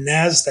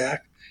NASDAQ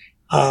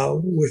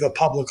with a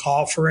public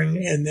offering.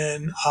 And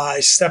then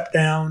I stepped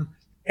down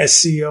as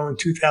CEO in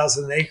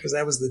 2008 because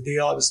that was the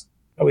deal.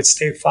 I would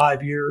stay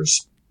 5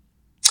 years.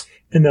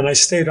 And then I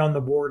stayed on the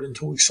board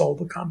until we sold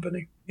the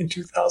company in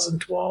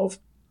 2012.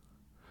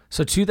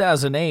 So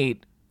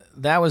 2008,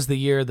 that was the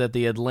year that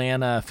the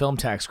Atlanta film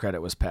tax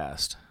credit was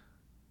passed.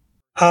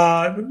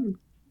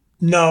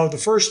 No,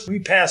 we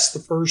passed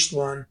the first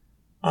one.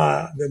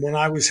 Then when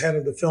I was head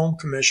of the film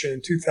commission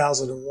in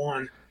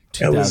 2001,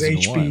 that was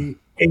HB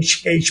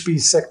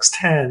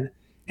 610.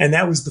 And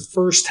that was the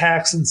first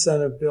tax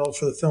incentive bill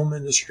for the film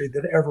industry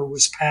that ever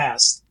was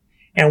passed.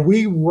 And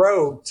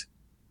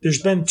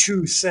there's been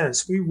two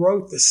since. We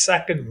wrote the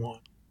second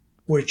one,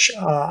 which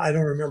I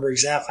don't remember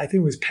exactly. I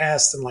think it was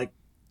passed in like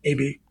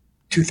maybe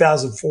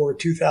 2004,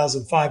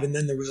 2005. And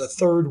then there was a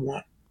third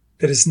one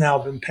that has now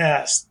been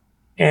passed.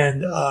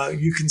 And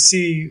you can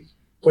see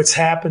what's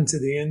happened to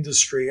the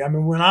industry. I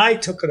mean, when I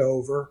took it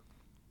over,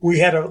 we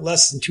had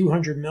less than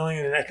 200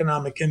 million in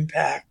economic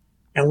impact.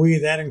 And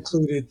that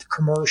included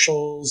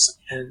commercials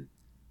and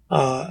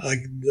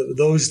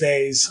those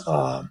days,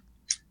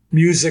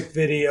 music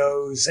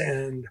videos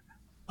and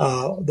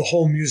the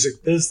whole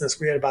music business.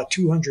 We had about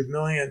 200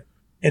 million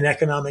in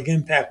economic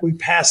impact. We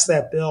passed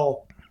that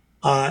bill.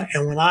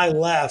 And when I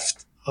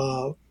left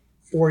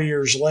 4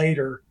 years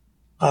later,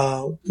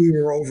 we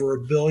were over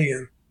 $1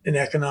 billion in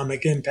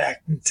economic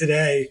impact. And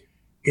today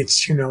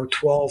it's,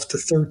 12 to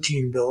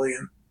 13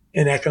 billion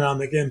in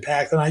economic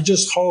impact. And I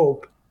just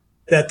hope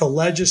that the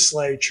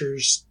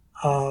legislatures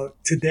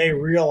today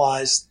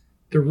realize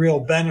the real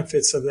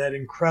benefits of that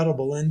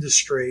incredible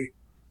industry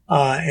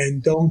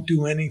and don't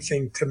do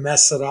anything to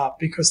mess it up,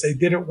 because they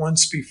did it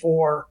once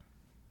before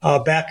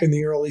back in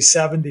the early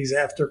 70s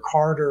after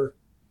Carter,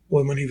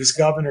 when he was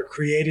governor,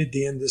 created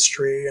the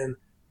industry. And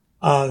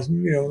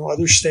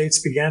other states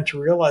began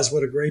to realize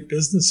what a great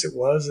business it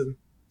was and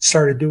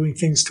started doing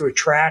things to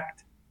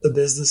attract the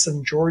business.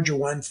 And Georgia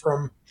went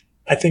from,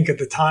 I think at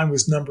the time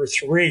was number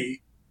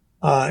 3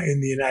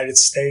 in the United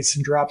States,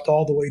 and dropped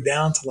all the way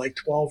down to like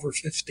 12 or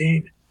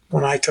 15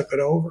 when I took it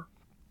over.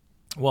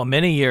 Well,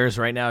 many years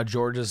right now,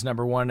 Georgia's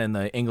number 1 in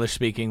the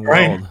English-speaking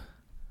world.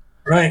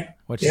 Right.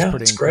 Which is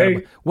pretty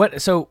incredible.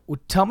 Great. So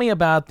tell me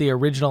about the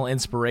original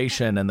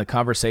inspiration and the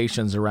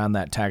conversations around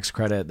that tax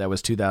credit that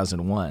was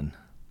 2001.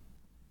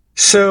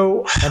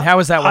 So, and how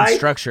was that one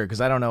structured?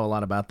 Because I don't know a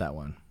lot about that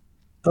one.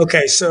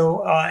 Okay,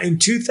 so in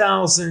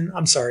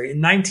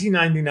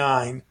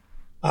 1999,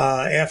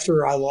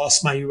 after I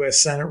lost my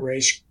U.S. Senate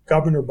race,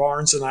 Governor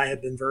Barnes and I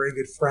had been very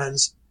good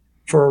friends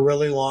for a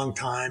really long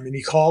time. And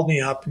he called me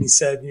up and he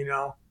said,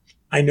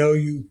 I know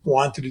you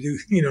wanted to do,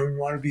 you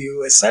want to be a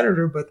U.S.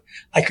 Senator, but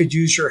I could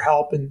use your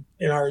help in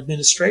our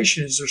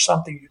administration. Is there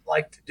something you'd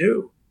like to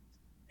do?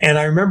 And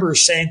I remember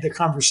saying the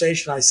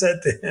conversation, I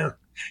said to him,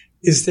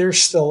 is there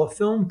still a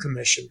film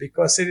commission?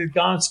 Because it had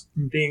gone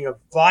from being a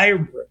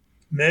vibrant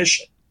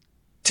commission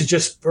to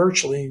just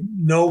virtually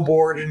no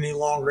board any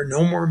longer,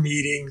 no more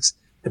meetings.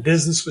 The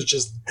business was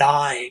just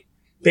dying.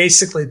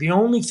 Basically, the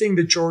only thing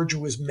that Georgia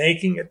was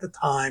making at the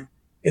time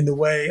in the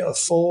way of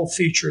full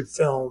featured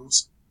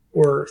films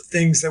were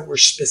things that were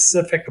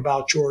specific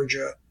about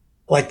Georgia,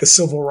 like the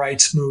civil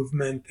rights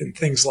movement and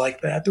things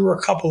like that. There were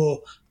a couple of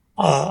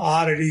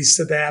oddities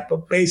to that,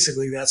 but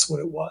basically that's what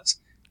it was.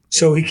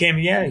 So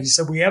he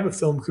said, we have a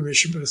film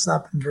commission, but it's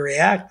not been very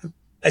active.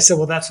 I said,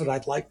 well, that's what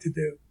I'd like to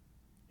do.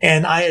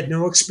 And I had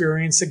no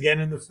experience again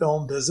in the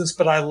film business,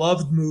 but I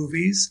loved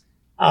movies.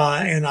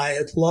 And I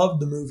had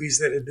loved the movies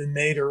that had been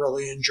made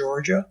early in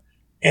Georgia.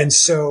 And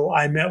so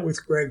I met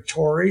with Greg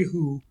Torrey,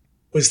 who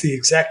was the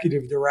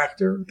executive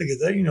director,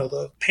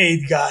 the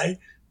paid guy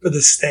for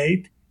the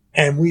state.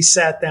 And we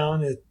sat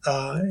down at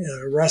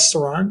a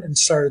restaurant and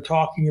started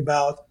talking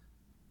about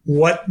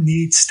what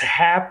needs to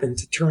happen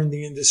to turn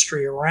the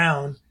industry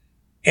around.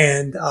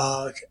 And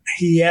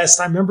he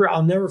asked, I remember,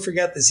 I'll never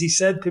forget this. He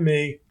said to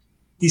me,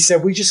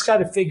 we just got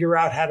to figure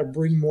out how to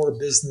bring more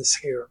business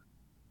here.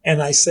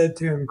 And I said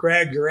to him,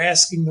 Greg, you're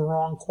asking the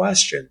wrong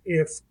question.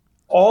 If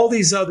all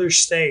these other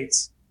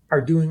states are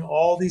doing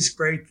all these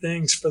great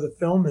things for the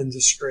film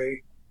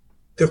industry,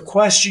 the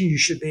question you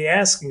should be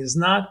asking is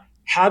not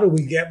how do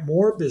we get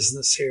more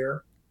business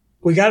here?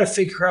 We got to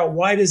figure out,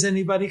 why does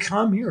anybody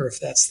come here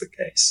if that's the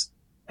case?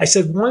 I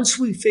said, once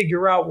we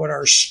figure out what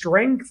our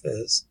strength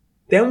is,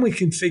 then we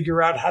can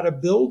figure out how to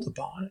build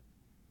upon it.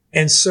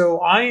 And so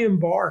I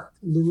embarked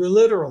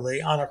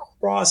literally on a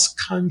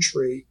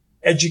cross-country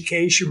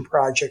education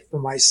project for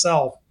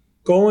myself,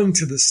 going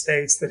to the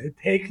states that had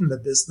taken the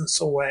business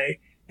away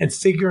and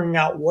figuring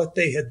out what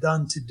they had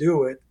done to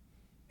do it.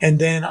 And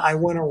then I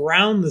went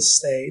around the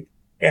state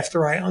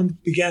after I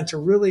began to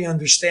really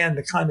understand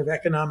the kind of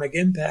economic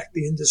impact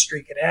the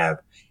industry could have.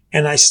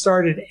 And I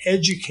started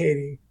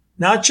educating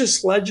not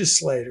just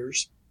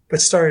legislators,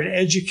 but started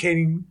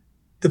educating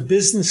the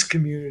business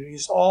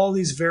communities, all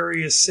these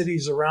various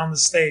cities around the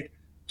state,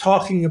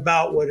 talking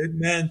about what it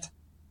meant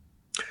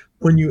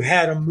when you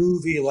had a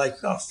movie like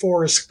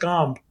Forrest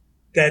Gump,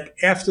 that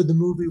after the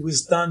movie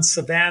was done,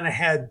 Savannah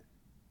had,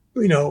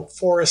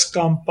 Forrest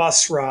Gump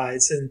bus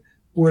rides, and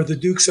where the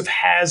Dukes of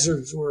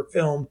Hazzard were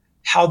filmed,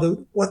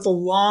 what the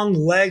long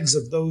legs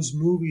of those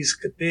movies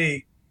could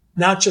be,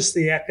 not just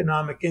the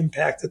economic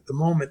impact at the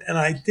moment. And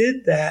I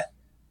did that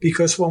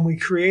because when we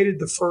created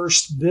the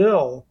first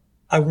bill,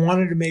 I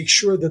wanted to make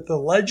sure that the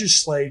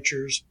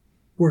legislatures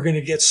were going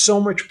to get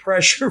so much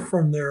pressure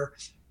from their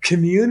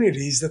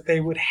communities that they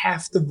would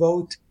have to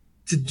vote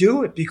to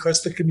do it,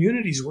 because the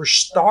communities were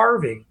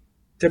starving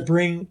to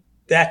bring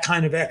that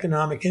kind of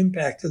economic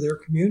impact to their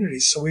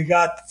communities. So we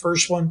got the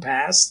first one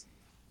passed,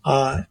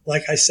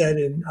 like I said,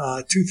 in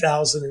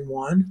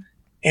 2001.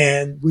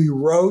 And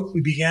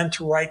we began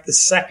to write the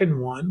second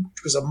one,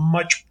 which was a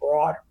much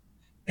broader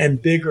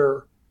and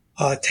bigger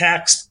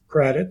tax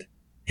credit.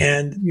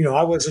 And,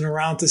 I wasn't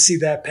around to see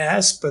that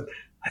pass, but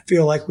I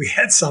feel like we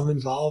had some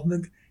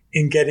involvement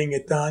in getting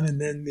it done.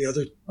 And then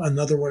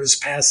another one has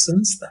passed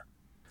since then.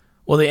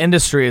 Well, the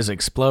industry has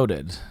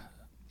exploded.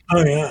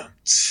 Oh, yeah.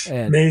 It's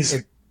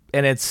amazing.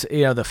 It's,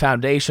 the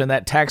foundation,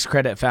 that tax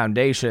credit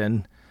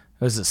foundation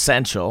was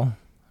essential,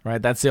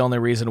 right? That's the only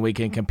reason we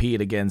can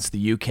compete against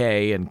the UK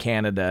and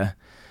Canada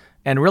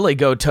and really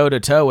go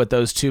toe-to-toe with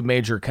those two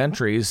major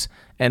countries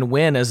and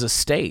win as a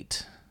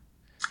state.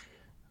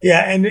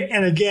 Yeah,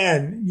 and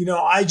again,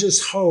 I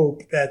just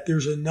hope that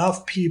there's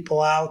enough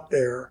people out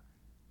there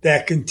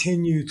that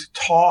continue to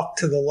talk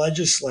to the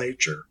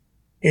legislature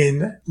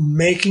in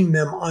making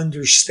them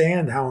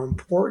understand how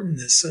important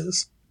this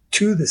is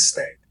to the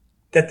state,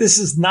 that this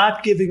is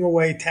not giving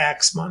away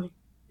tax money.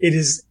 It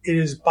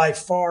is by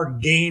far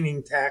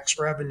gaining tax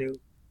revenue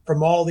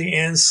from all the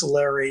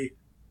ancillary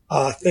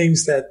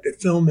things that the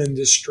film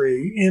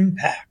industry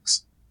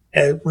impacts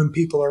when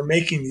people are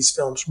making these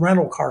films,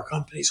 rental car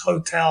companies,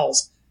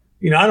 hotels.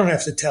 I don't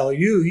have to tell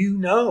you,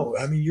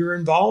 you're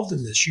involved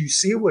in this. You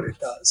see what it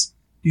does.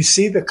 You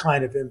see the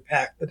kind of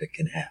impact that it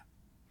can have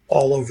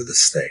all over the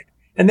state.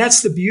 And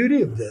that's the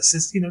beauty of this.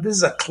 This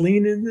is a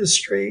clean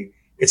industry.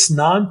 It's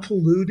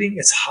non-polluting.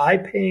 It's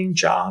high-paying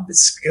job.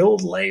 It's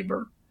skilled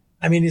labor.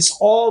 It's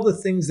all the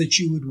things that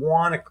you would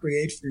want to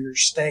create for your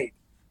state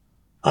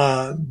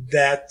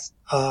that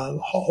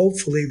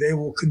hopefully they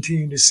will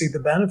continue to see the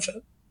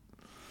benefit.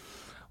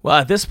 Well,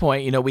 at this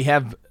point, we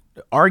have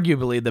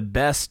arguably the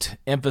best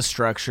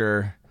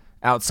infrastructure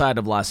outside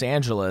of Los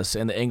Angeles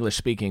in the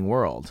English-speaking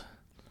world.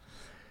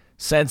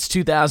 Since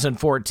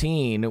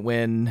 2014,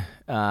 when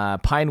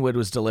Pinewood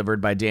was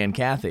delivered by Dan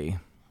Cathy,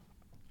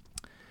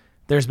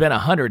 there's been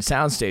 100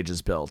 sound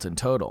stages built in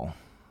total,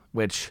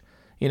 which,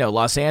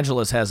 Los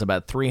Angeles has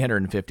about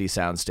 350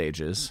 sound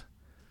stages.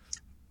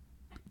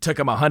 Took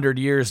them 100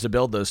 years to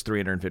build those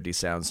 350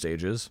 sound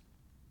stages.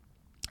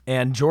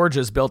 And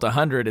Georgia's built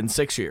 100 in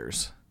 6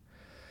 years.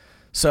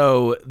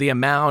 So the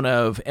amount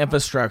of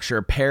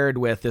infrastructure paired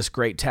with this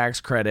great tax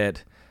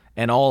credit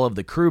and all of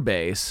the crew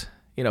base,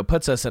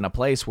 puts us in a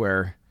place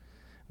where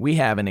we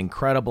have an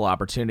incredible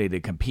opportunity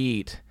to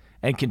compete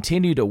and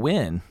continue to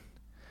win,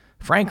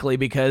 frankly,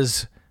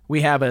 because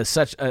we have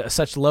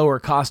such lower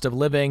cost of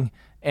living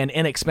and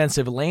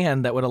inexpensive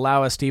land that would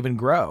allow us to even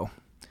grow,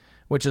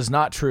 which is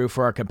not true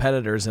for our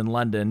competitors in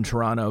London,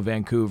 Toronto,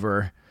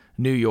 Vancouver,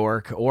 New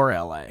York, or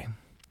LA.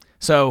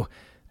 So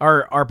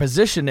our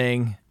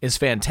positioning is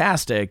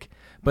fantastic,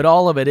 but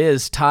all of it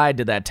is tied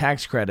to that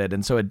tax credit.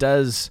 And so it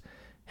does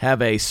have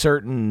a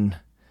certain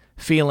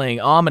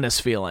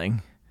ominous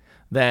feeling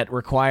that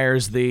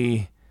requires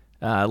the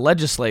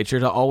legislature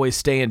to always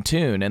stay in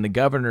tune and the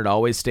governor to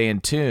always stay in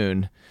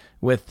tune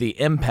with the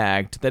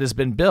impact that has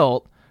been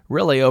built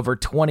really over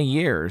 20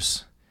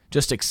 years,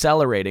 just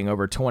accelerating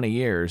over 20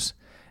 years.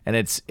 And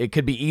it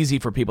could be easy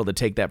for people to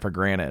take that for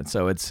granted.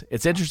 So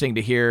it's interesting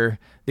to hear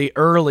the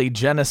early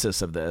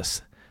genesis of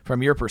this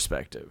from your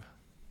perspective.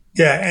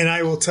 Yeah, and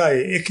I will tell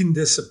you, it can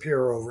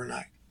disappear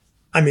overnight.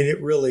 I mean,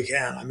 it really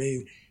can. I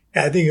mean,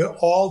 I think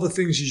all the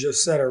things you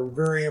just said are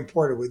very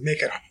important. It would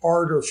make it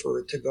harder for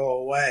it to go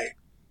away.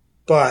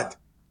 But,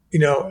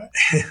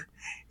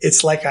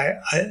 it's like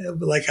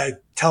I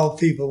tell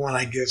people when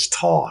I give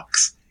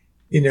talks,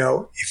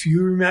 if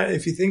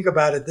you think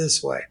about it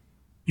this way,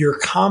 your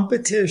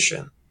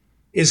competition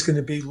is going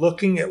to be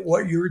looking at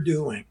what you're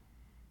doing.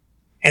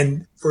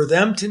 And for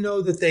them to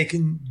know that they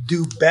can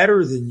do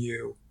better than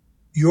you,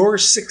 your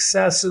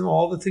success in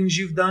all the things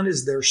you've done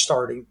is their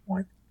starting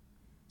point.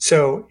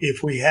 So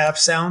if we have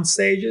sound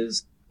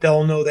stages,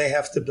 they'll know they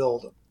have to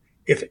build them.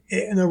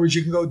 In other words,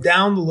 you can go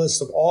down the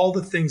list of all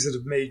the things that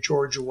have made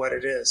Georgia what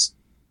it is.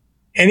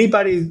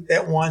 Anybody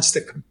that wants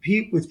to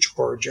compete with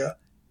Georgia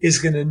is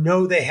going to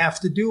know they have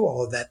to do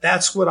all of that.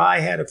 That's what I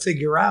had to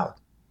figure out.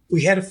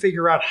 We had to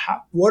figure out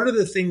what are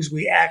the things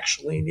we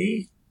actually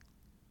need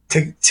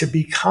to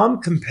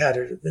become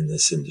competitive in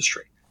this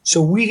industry.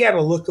 So we had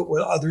to look at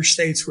what other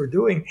states were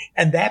doing,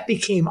 and that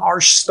became our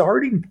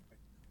starting point.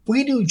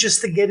 We knew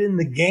just to get in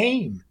the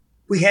game,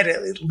 we had to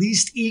at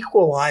least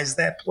equalize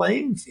that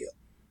playing field.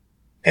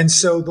 And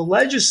so the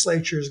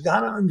legislature's got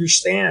to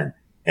understand,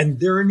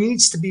 and there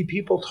needs to be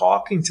people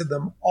talking to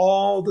them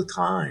all the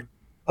time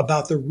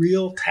about the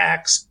real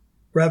tax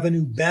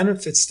revenue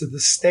benefits to the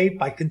state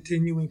by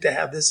continuing to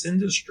have this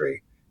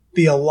industry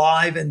be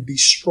alive and be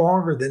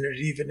stronger than it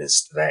even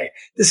is today.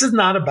 This is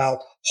not about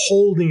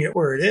holding it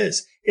where it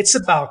is. It's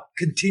about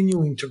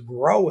continuing to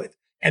grow it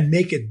and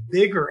make it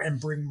bigger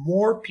and bring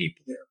more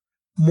people there,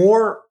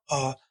 more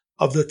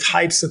of the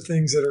types of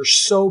things that are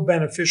so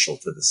beneficial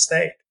to the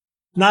state.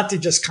 Not to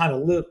just kind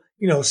of live,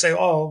 say,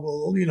 oh,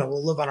 well,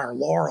 we'll live on our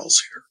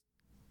laurels here.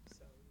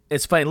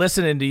 It's funny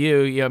listening to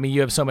you.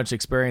 You have so much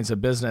experience in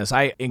business.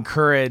 I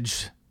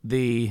encourage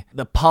the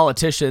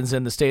politicians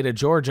in the state of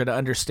Georgia to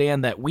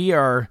understand that we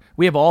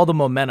have all the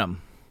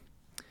momentum.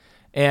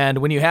 And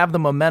when you have the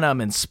momentum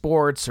in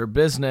sports or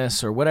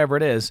business or whatever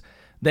it is,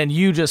 then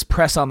you just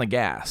press on the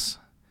gas.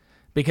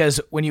 Because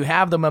when you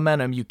have the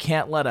momentum, you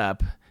can't let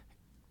up.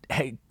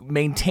 Hey,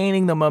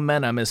 maintaining the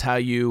momentum is how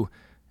you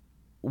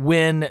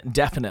win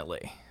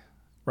definitely,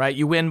 right?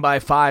 You win by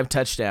 5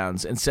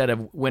 touchdowns instead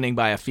of winning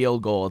by a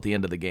field goal at the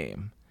end of the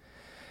game.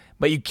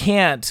 But you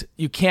can't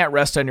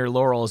rest on your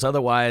laurels.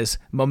 Otherwise,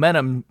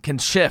 momentum can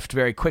shift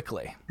very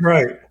quickly.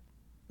 Right.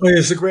 Well,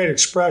 it's a great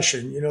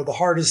expression. The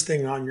hardest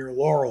thing on your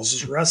laurels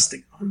is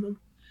resting on them.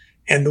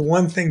 And the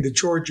one thing that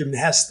Georgia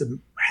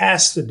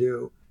has to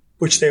do,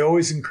 which they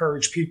always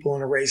encourage people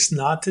in a race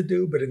not to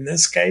do, but in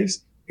this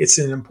case, it's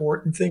an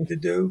important thing to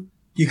do.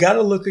 You got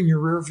to look in your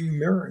rearview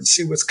mirror and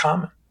see what's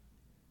coming,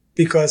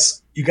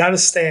 because you got to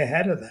stay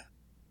ahead of that.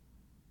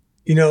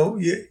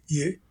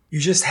 You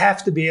just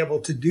have to be able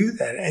to do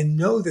that and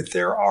know that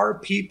there are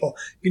people.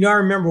 I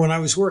remember when I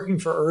was working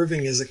for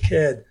Irving as a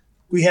kid,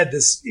 we had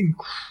this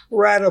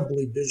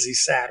incredibly busy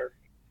Saturday.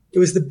 It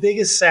was the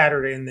biggest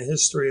Saturday in the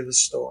history of the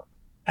store.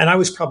 And I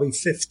was probably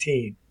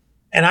 15.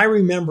 And I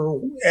remember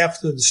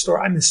after the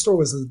store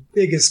was the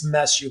biggest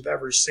mess you've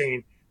ever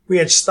seen. We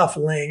had stuff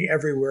laying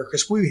everywhere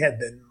because we had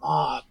been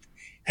mobbed.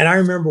 And I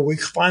remember we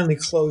finally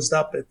closed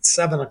up at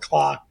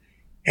 7:00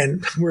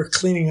 and we were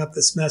cleaning up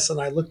this mess. And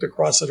I looked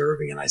across at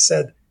Irving and I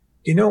said,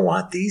 you know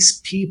what?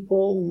 These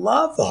people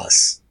love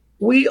us.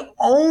 We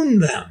own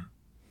them.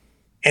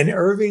 And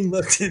Irving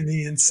looked at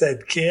me and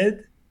said,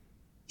 kid,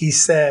 he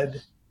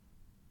said,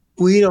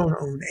 we don't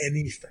own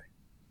anything.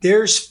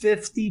 There's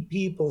 50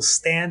 people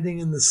standing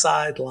in the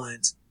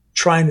sidelines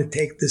trying to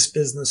take this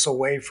business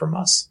away from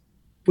us.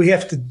 We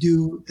have to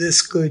do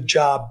this good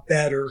job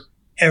better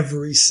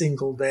every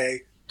single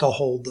day to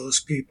hold those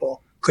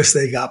people because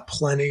they got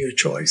plenty of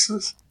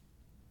choices.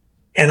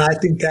 And I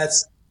think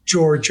that's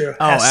Georgia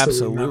Oh, has to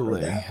absolutely. remember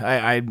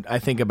that. I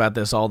think about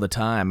this all the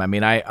time. I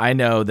mean, I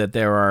know that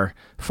there are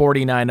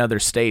 49 other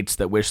states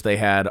that wish they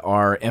had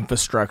our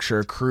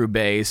infrastructure, crew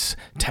base,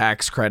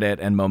 tax credit,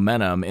 and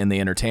momentum in the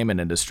entertainment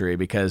industry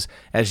because,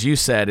 as you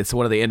said, it's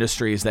one of the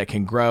industries that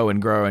can grow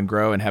and grow and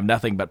grow and have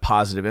nothing but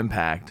positive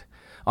impact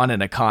on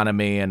an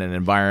economy and an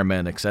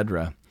environment,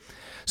 etc.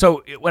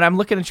 So when I'm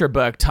looking at your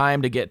book,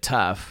 Time to Get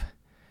Tough,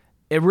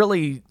 it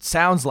really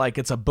sounds like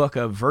it's a book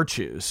of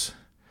virtues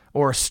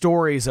or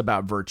stories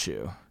about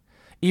virtue.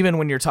 Even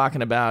when you're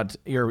talking about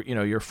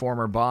your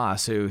former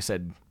boss who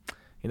said,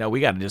 we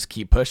got to just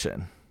keep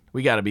pushing.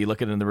 We got to be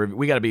looking in the review.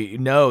 We got to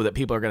know that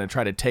people are going to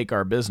try to take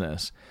our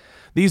business.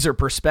 These are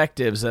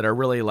perspectives that are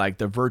really like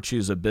the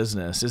virtues of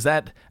business. Is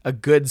that a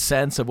good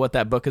sense of what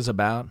that book is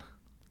about?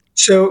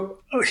 So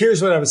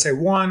here's what I would say.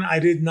 One, I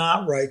did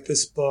not write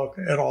this book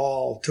at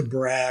all to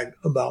brag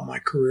about my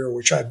career,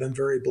 which I've been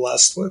very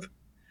blessed with.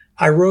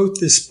 I wrote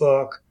this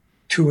book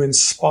to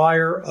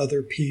inspire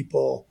other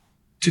people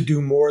to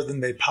do more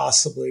than they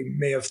possibly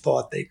may have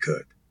thought they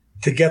could,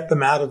 to get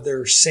them out of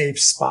their safe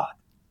spot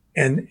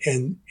and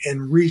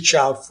reach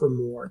out for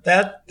more.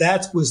 That's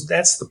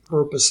the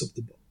purpose of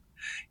the book.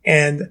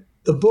 And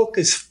the book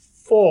is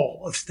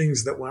full of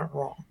things that went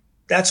wrong.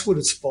 That's what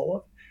it's full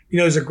of.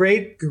 There's a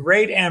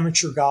great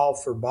amateur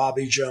golfer,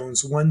 Bobby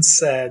Jones, once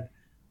said,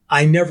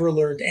 "I never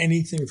learned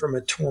anything from a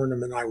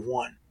tournament I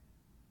won."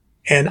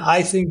 And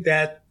I think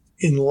that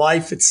in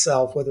life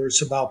itself, whether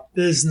it's about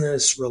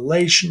business,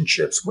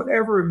 relationships,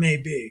 whatever it may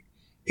be,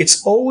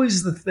 it's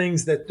always the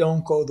things that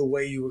don't go the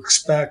way you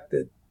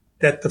expected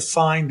that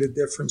define the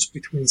difference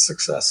between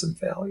success and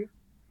failure.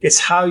 It's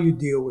how you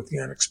deal with the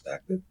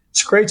unexpected.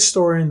 It's a great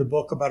story in the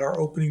book about our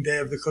opening day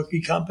of the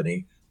cookie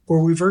company,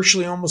 where we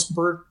virtually almost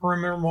burned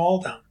perimeter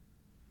mall down.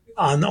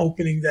 On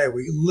opening day,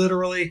 we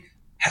literally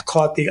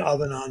caught the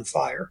oven on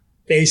fire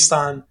based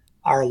on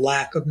our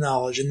lack of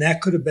knowledge. And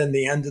that could have been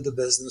the end of the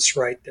business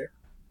right there.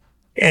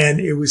 And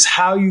it was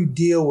how you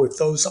deal with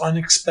those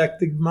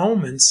unexpected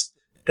moments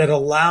that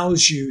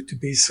allows you to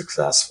be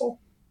successful.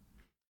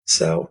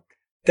 So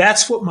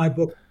that's what my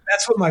book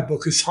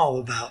is all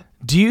about.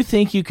 Do you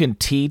think you can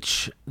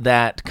teach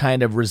that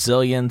kind of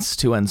resilience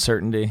to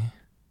uncertainty?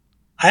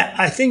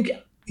 I think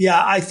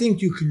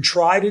you can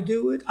try to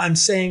do it. I'm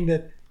saying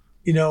that,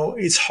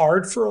 it's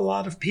hard for a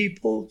lot of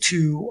people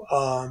to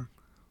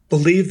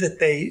believe that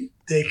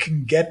they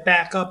can get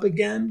back up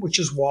again, which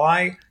is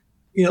why,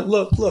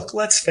 look,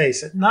 let's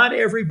face it. Not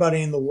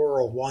everybody in the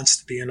world wants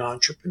to be an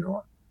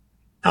entrepreneur.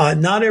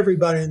 Not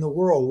everybody in the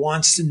world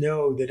wants to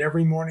know that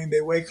every morning they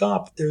wake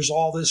up, there's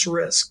all this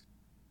risk.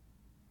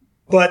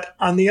 But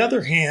on the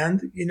other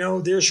hand,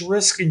 there's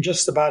risk in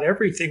just about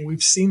everything.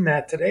 We've seen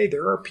that today.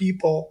 There are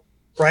people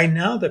right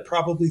now that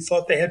probably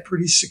thought they had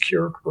pretty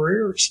secure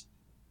careers,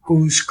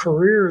 whose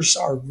careers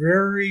are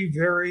very,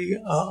 very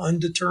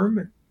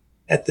undetermined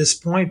at this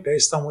point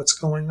based on what's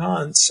going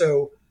on.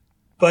 So,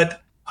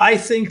 but I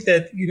think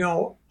that,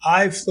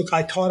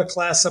 I taught a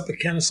class up at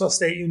Kennesaw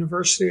State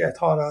University. I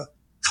taught a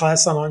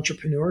class on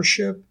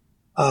entrepreneurship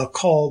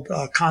called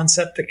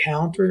Concept to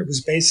Counter. It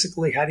was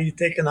basically, how do you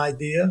take an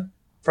idea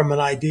from an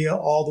idea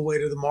all the way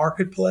to the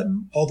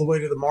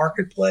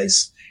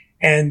marketplace?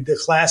 And the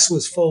class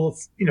was full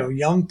of,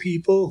 young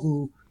people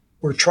who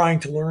were trying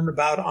to learn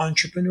about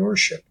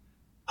entrepreneurship.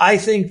 I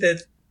think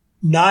that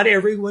not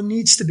everyone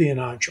needs to be an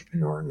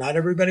entrepreneur. Not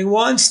everybody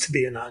wants to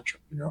be an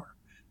entrepreneur.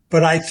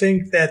 But I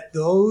think that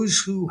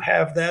those who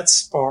have that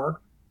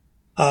spark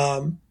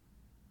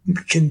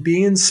can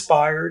be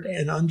inspired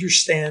and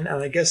understand.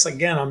 And I guess,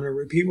 again, I'm going to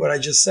repeat what I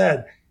just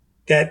said,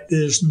 that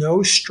there's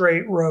no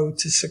straight road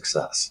to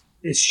success.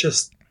 It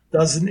just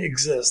doesn't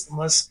exist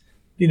unless,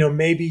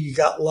 maybe you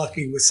got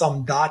lucky with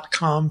some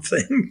 .com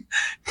thing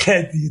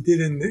that you did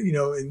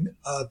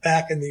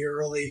back in the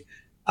early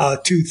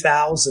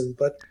 2000.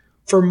 But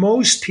for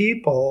most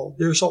people,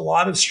 there's a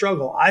lot of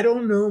struggle.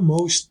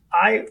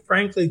 I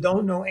frankly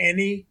don't know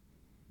any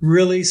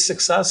really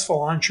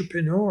successful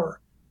entrepreneur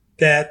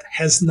that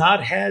has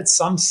not had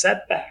some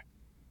setback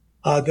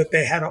that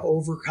they had to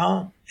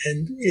overcome.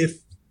 And if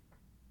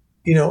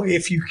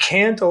you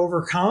can't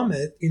overcome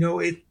it,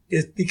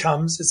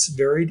 it's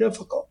very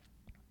difficult.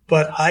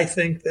 But I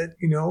think that,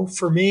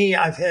 for me,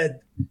 I've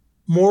had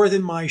more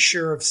than my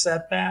share of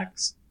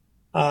setbacks.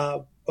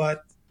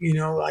 But,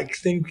 I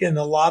think in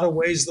a lot of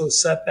ways,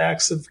 those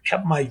setbacks have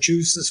kept my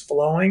juices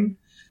flowing,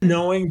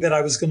 knowing that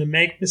I was going to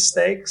make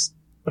mistakes,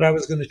 but I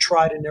was going to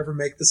try to never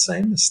make the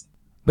same mistake.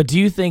 But do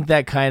you think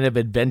that kind of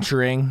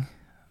adventuring,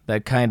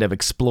 that kind of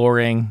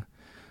exploring,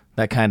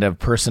 that kind of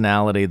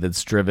personality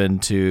that's driven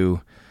to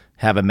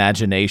have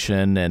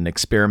imagination and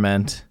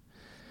experiment,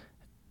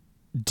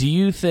 do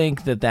you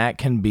think that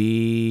can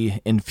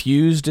be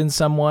infused in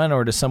someone,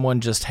 or does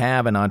someone just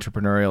have an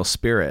entrepreneurial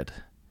spirit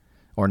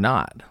or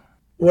not?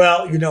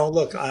 Well,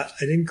 look, I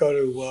didn't go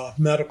to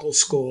medical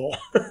school,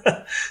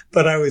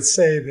 but I would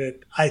say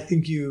that I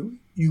think you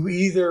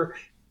either,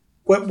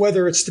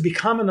 whether it's to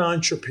become an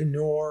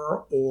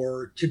entrepreneur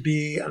or to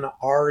be an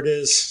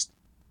artist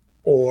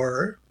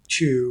or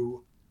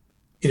to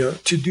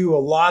to do a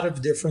lot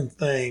of different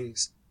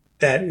things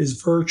that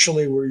is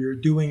virtually where you're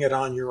doing it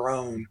on your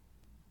own,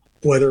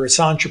 whether it's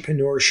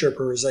entrepreneurship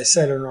or, as I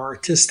said, an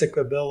artistic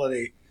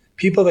ability.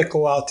 People that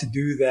go out to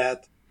do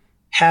that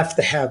have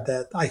to have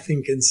that, I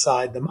think,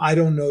 inside them. I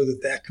don't know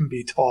that can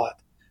be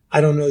taught.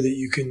 I don't know that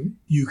you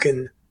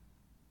can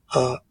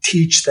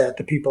teach that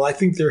to people. I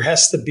think there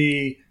has to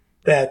be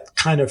that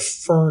kind of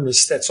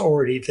furnace that's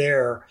already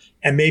there.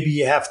 And maybe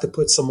you have to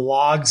put some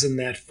logs in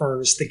that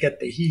furnace to get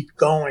the heat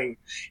going.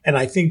 And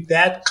I think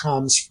that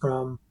comes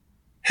from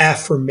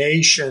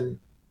affirmation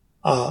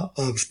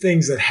of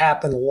things that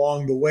happen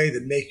along the way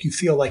that make you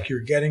feel like you're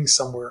getting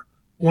somewhere.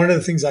 One of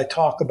the things I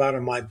talk about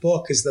in my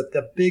book is that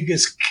the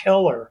biggest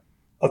killer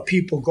of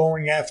people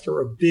going after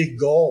a big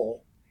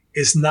goal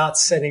is not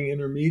setting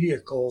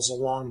intermediate goals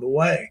along the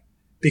way,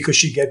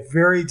 because you get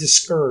very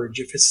discouraged.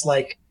 If it's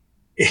like,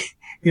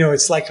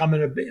 it's like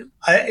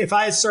if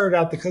I had started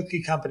out the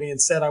cookie company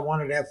and said I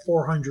wanted to have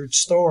 400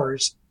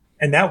 stores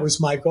and that was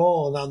my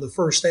goal, and on the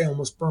first day I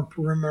almost burnt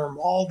Perimeter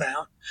Mall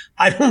down,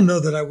 I don't know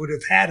that I would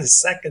have had a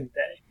second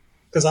day,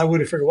 because I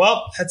would have figured,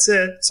 well, that's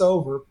it, it's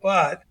over.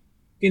 But,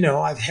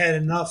 I've had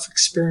enough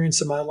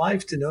experience in my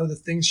life to know that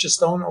things just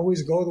don't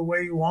always go the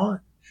way you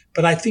want.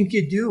 But I think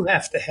you do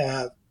have to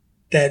have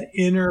that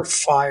inner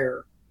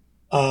fire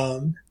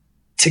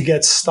to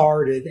get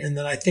started. And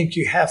then I think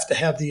you have to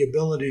have the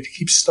ability to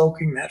keep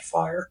stoking that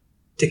fire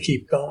to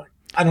keep going.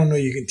 I don't know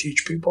you can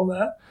teach people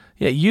that.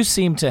 Yeah, you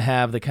seem to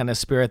have the kind of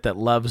spirit that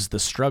loves the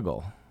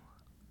struggle.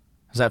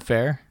 Is that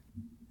fair?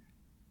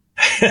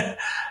 I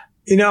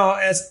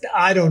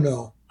don't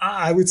know.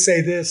 I would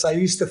say this. I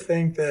used to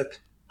think that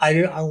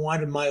I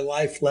wanted my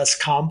life less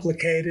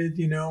complicated.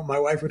 My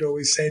wife would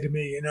always say to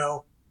me,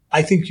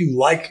 I think you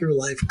like your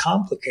life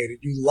complicated.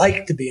 You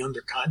like to be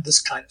under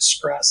this kind of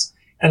stress.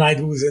 And I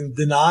was in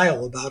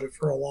denial about it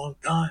for a long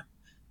time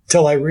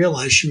until I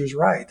realized she was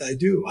right. I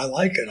do. I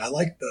like it. I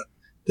like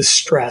the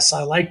stress.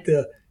 I like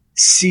to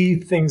see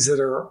things that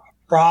are a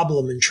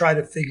problem and try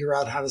to figure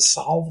out how to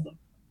solve them.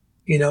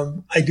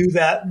 I do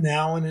that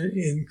now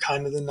in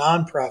kind of the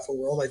nonprofit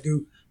world. I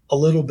do a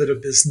little bit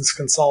of business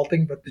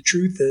consulting, but the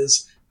truth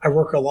is I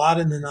work a lot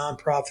in the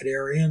nonprofit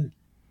area. And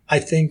I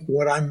think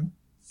what I'm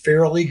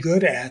fairly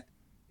good at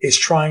is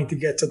trying to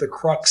get to the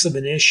crux of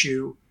an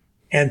issue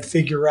and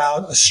figure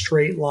out a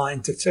straight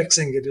line to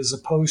fixing it, as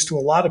opposed to a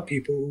lot of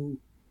people who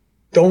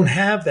don't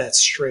have that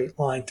straight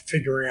line to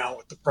figuring out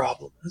what the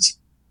problem is.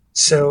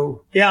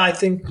 So, yeah, I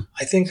think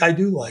I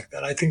do like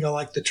that. I think I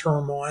like the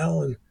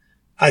turmoil. And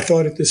I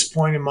thought at this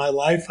point in my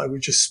life, I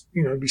would just,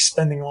 be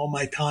spending all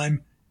my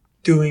time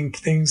doing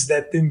things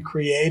that didn't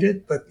create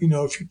it. But,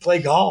 if you play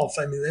golf,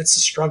 that's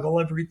a struggle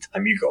every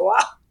time you go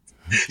out.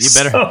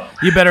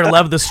 You better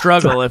love the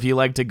struggle if you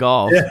like to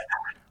golf.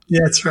 Yeah,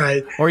 that's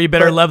right. Or you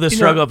better love the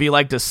struggle if you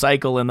like to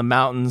cycle in the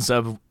mountains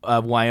of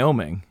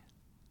Wyoming.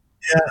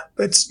 Yeah,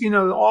 but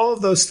all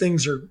of those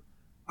things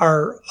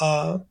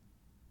are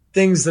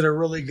things that are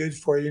really good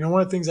for you.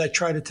 One of the things I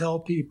try to tell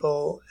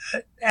people,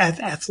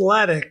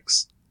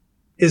 athletics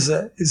is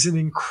an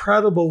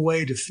incredible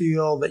way to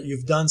feel that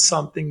you've done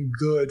something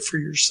good for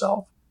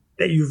yourself,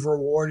 that you've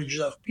rewarded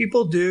yourself.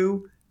 People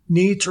do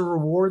need to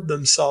reward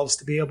themselves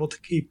to be able to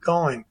keep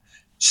going.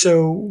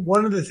 So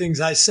one of the things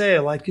I say,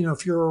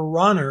 if you're a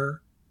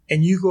runner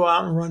and you go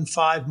out and run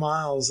 5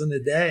 miles in a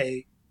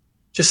day,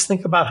 just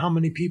think about how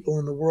many people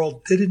in the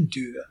world didn't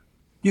do that.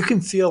 You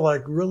can feel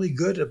really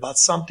good about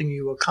something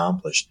you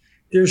accomplished.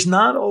 There's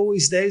not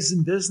always days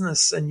in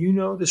business, and you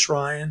know this,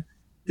 Ryan.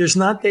 There's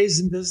not days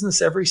in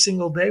business every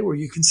single day where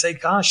you can say,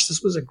 gosh,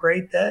 this was a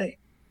great day.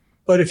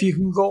 But if you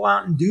can go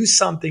out and do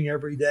something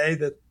every day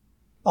that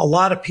a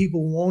lot of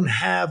people won't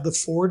have the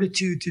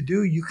fortitude to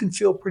do, you can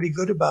feel pretty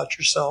good about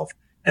yourself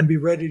and be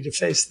ready to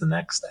face the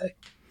next day.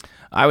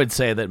 I would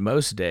say that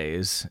most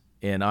days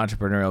in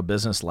entrepreneurial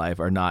business life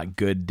are not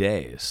good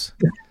days.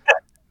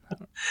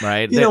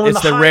 Right?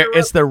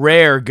 It's the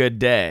rare good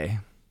day.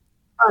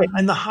 Right.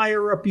 And the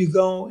higher up you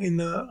go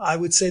in I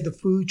would say the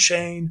food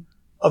chain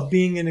of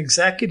being an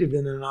executive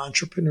in an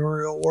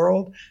entrepreneurial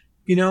world,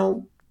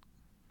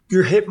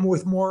 you're hit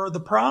with more of the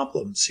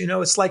problems.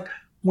 It's like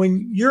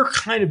when you're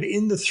kind of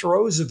in the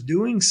throes of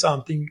doing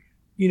something,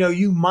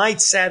 you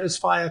might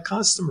satisfy a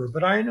customer.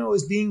 But I know,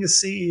 as being a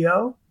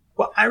CEO,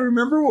 well, I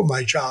remember what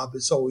my job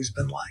has always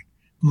been like.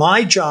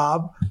 My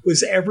job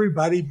was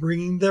everybody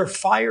bringing their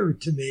fire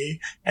to me,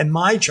 and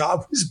my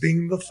job was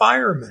being the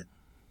fireman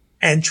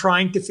and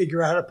trying to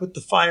figure out how to put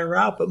the fire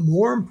out, but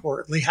more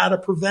importantly, how to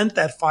prevent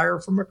that fire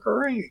from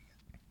occurring again.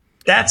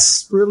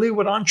 That's really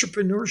what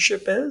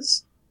entrepreneurship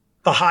is.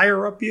 The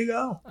higher up you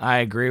go. I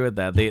agree with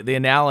that. The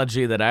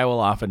analogy that I will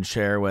often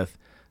share with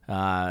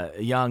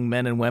young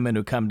men and women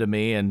who come to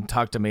me and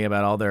talk to me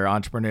about all their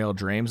entrepreneurial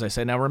dreams, I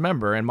say, now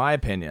remember, in my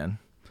opinion,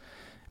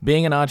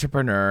 being an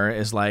entrepreneur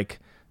is like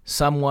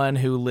someone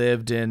who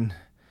lived in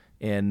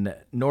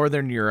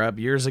Northern Europe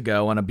years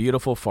ago on a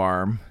beautiful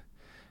farm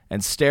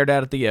and stared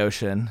out at the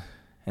ocean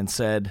and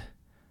said,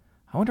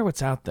 I wonder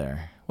what's out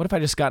there. What if I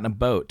just got in a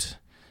boat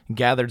and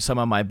gathered some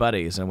of my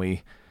buddies and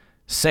we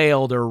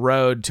sailed or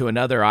rowed to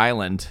another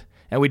island,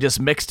 and we just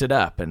mixed it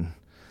up and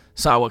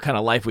saw what kind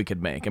of life we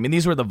could make. I mean,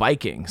 these were the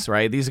Vikings,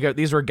 right?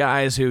 These were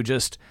guys who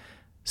just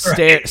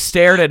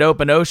stared at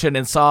open ocean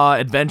and saw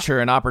adventure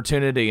and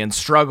opportunity and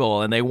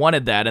struggle, and they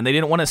wanted that, and they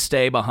didn't want to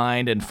stay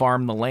behind and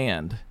farm the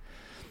land.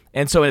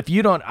 And so if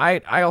you don't,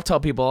 I'll tell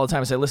people all the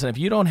time, I say, listen, if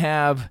you don't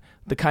have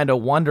the kind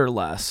of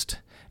wanderlust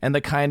and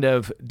the kind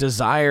of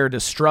desire to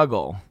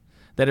struggle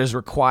that is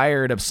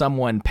required of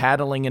someone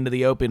paddling into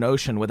the open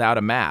ocean without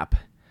a map,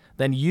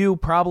 then you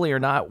probably are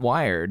not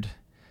wired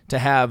to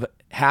have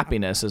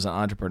happiness as an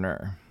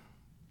entrepreneur.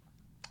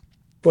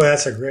 Boy,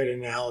 that's a great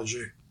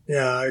analogy.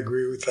 Yeah, I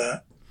agree with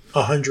that.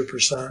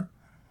 100%.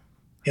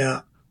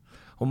 Yeah.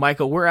 Well,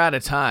 Michael, we're out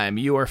of time.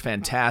 You are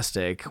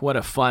fantastic. What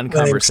a fun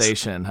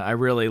conversation. I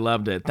really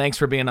loved it. Thanks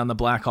for being on the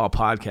Black Hall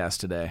podcast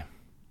today.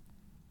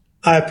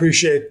 I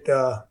appreciate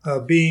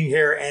being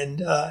here.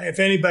 And if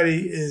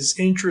anybody is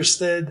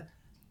interested,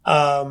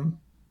 my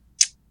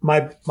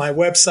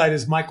website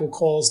is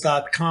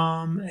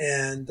michaelcoles.com,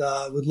 and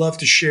would love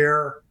to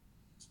share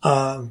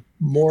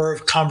more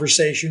of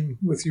conversation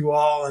with you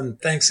all. And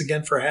thanks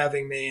again for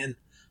having me. And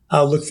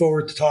I look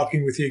forward to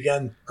talking with you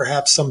again,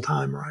 perhaps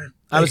sometime, Ryan.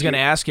 I was going to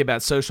ask you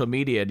about social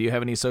media. Do you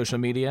have any social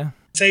media?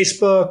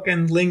 Facebook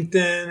and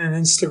LinkedIn and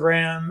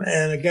Instagram.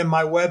 And again,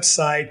 my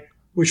website,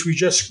 which we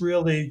just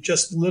literally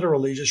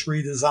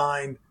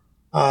redesigned,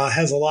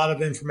 has a lot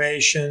of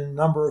information,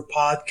 number of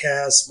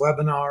podcasts,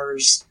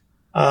 webinars,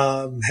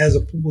 has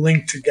a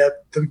link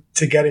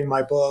to getting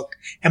my book.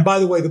 And by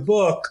the way, the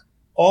book,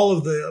 all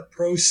of the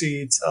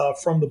proceeds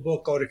from the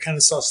book go to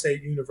Kennesaw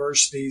State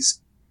University's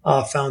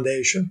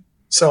foundation.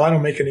 So I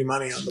don't make any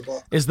money on the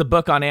book. Is the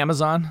book on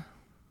Amazon?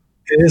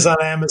 It is on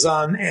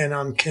Amazon and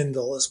on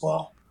Kindle as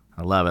well.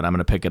 I love it. I'm going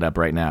to pick it up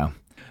right now.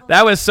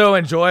 That was so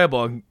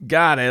enjoyable.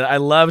 God, I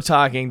love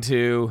talking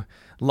to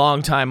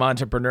longtime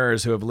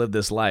entrepreneurs who have lived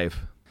this life.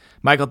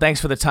 Michael, thanks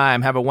for the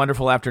time. Have a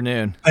wonderful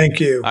afternoon. Thank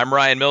you. I'm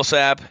Ryan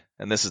Millsap,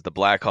 and this is the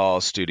Black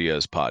Hall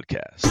Studios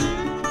podcast.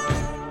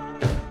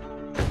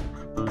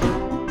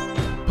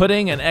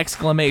 Putting an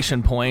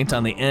exclamation point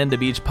on the end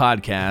of each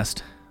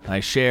podcast, I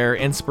share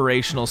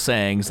inspirational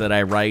sayings that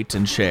I write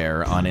and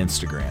share on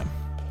Instagram.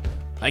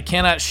 I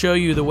cannot show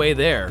you the way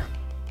there,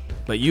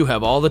 but you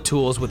have all the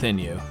tools within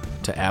you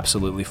to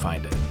absolutely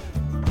find it.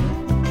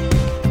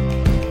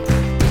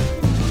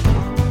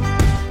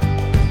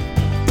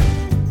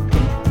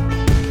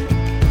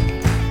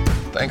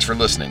 Thanks for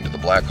listening to the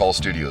Black Hall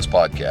Studios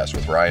podcast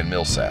with Ryan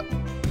Millsap.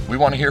 We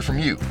want to hear from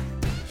you.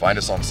 Find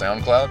us on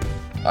SoundCloud,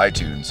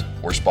 iTunes,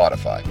 or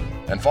Spotify,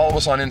 and follow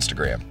us on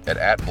Instagram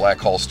at Black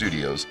Hall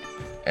Studios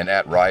and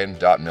at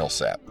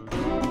Ryan.Millsap.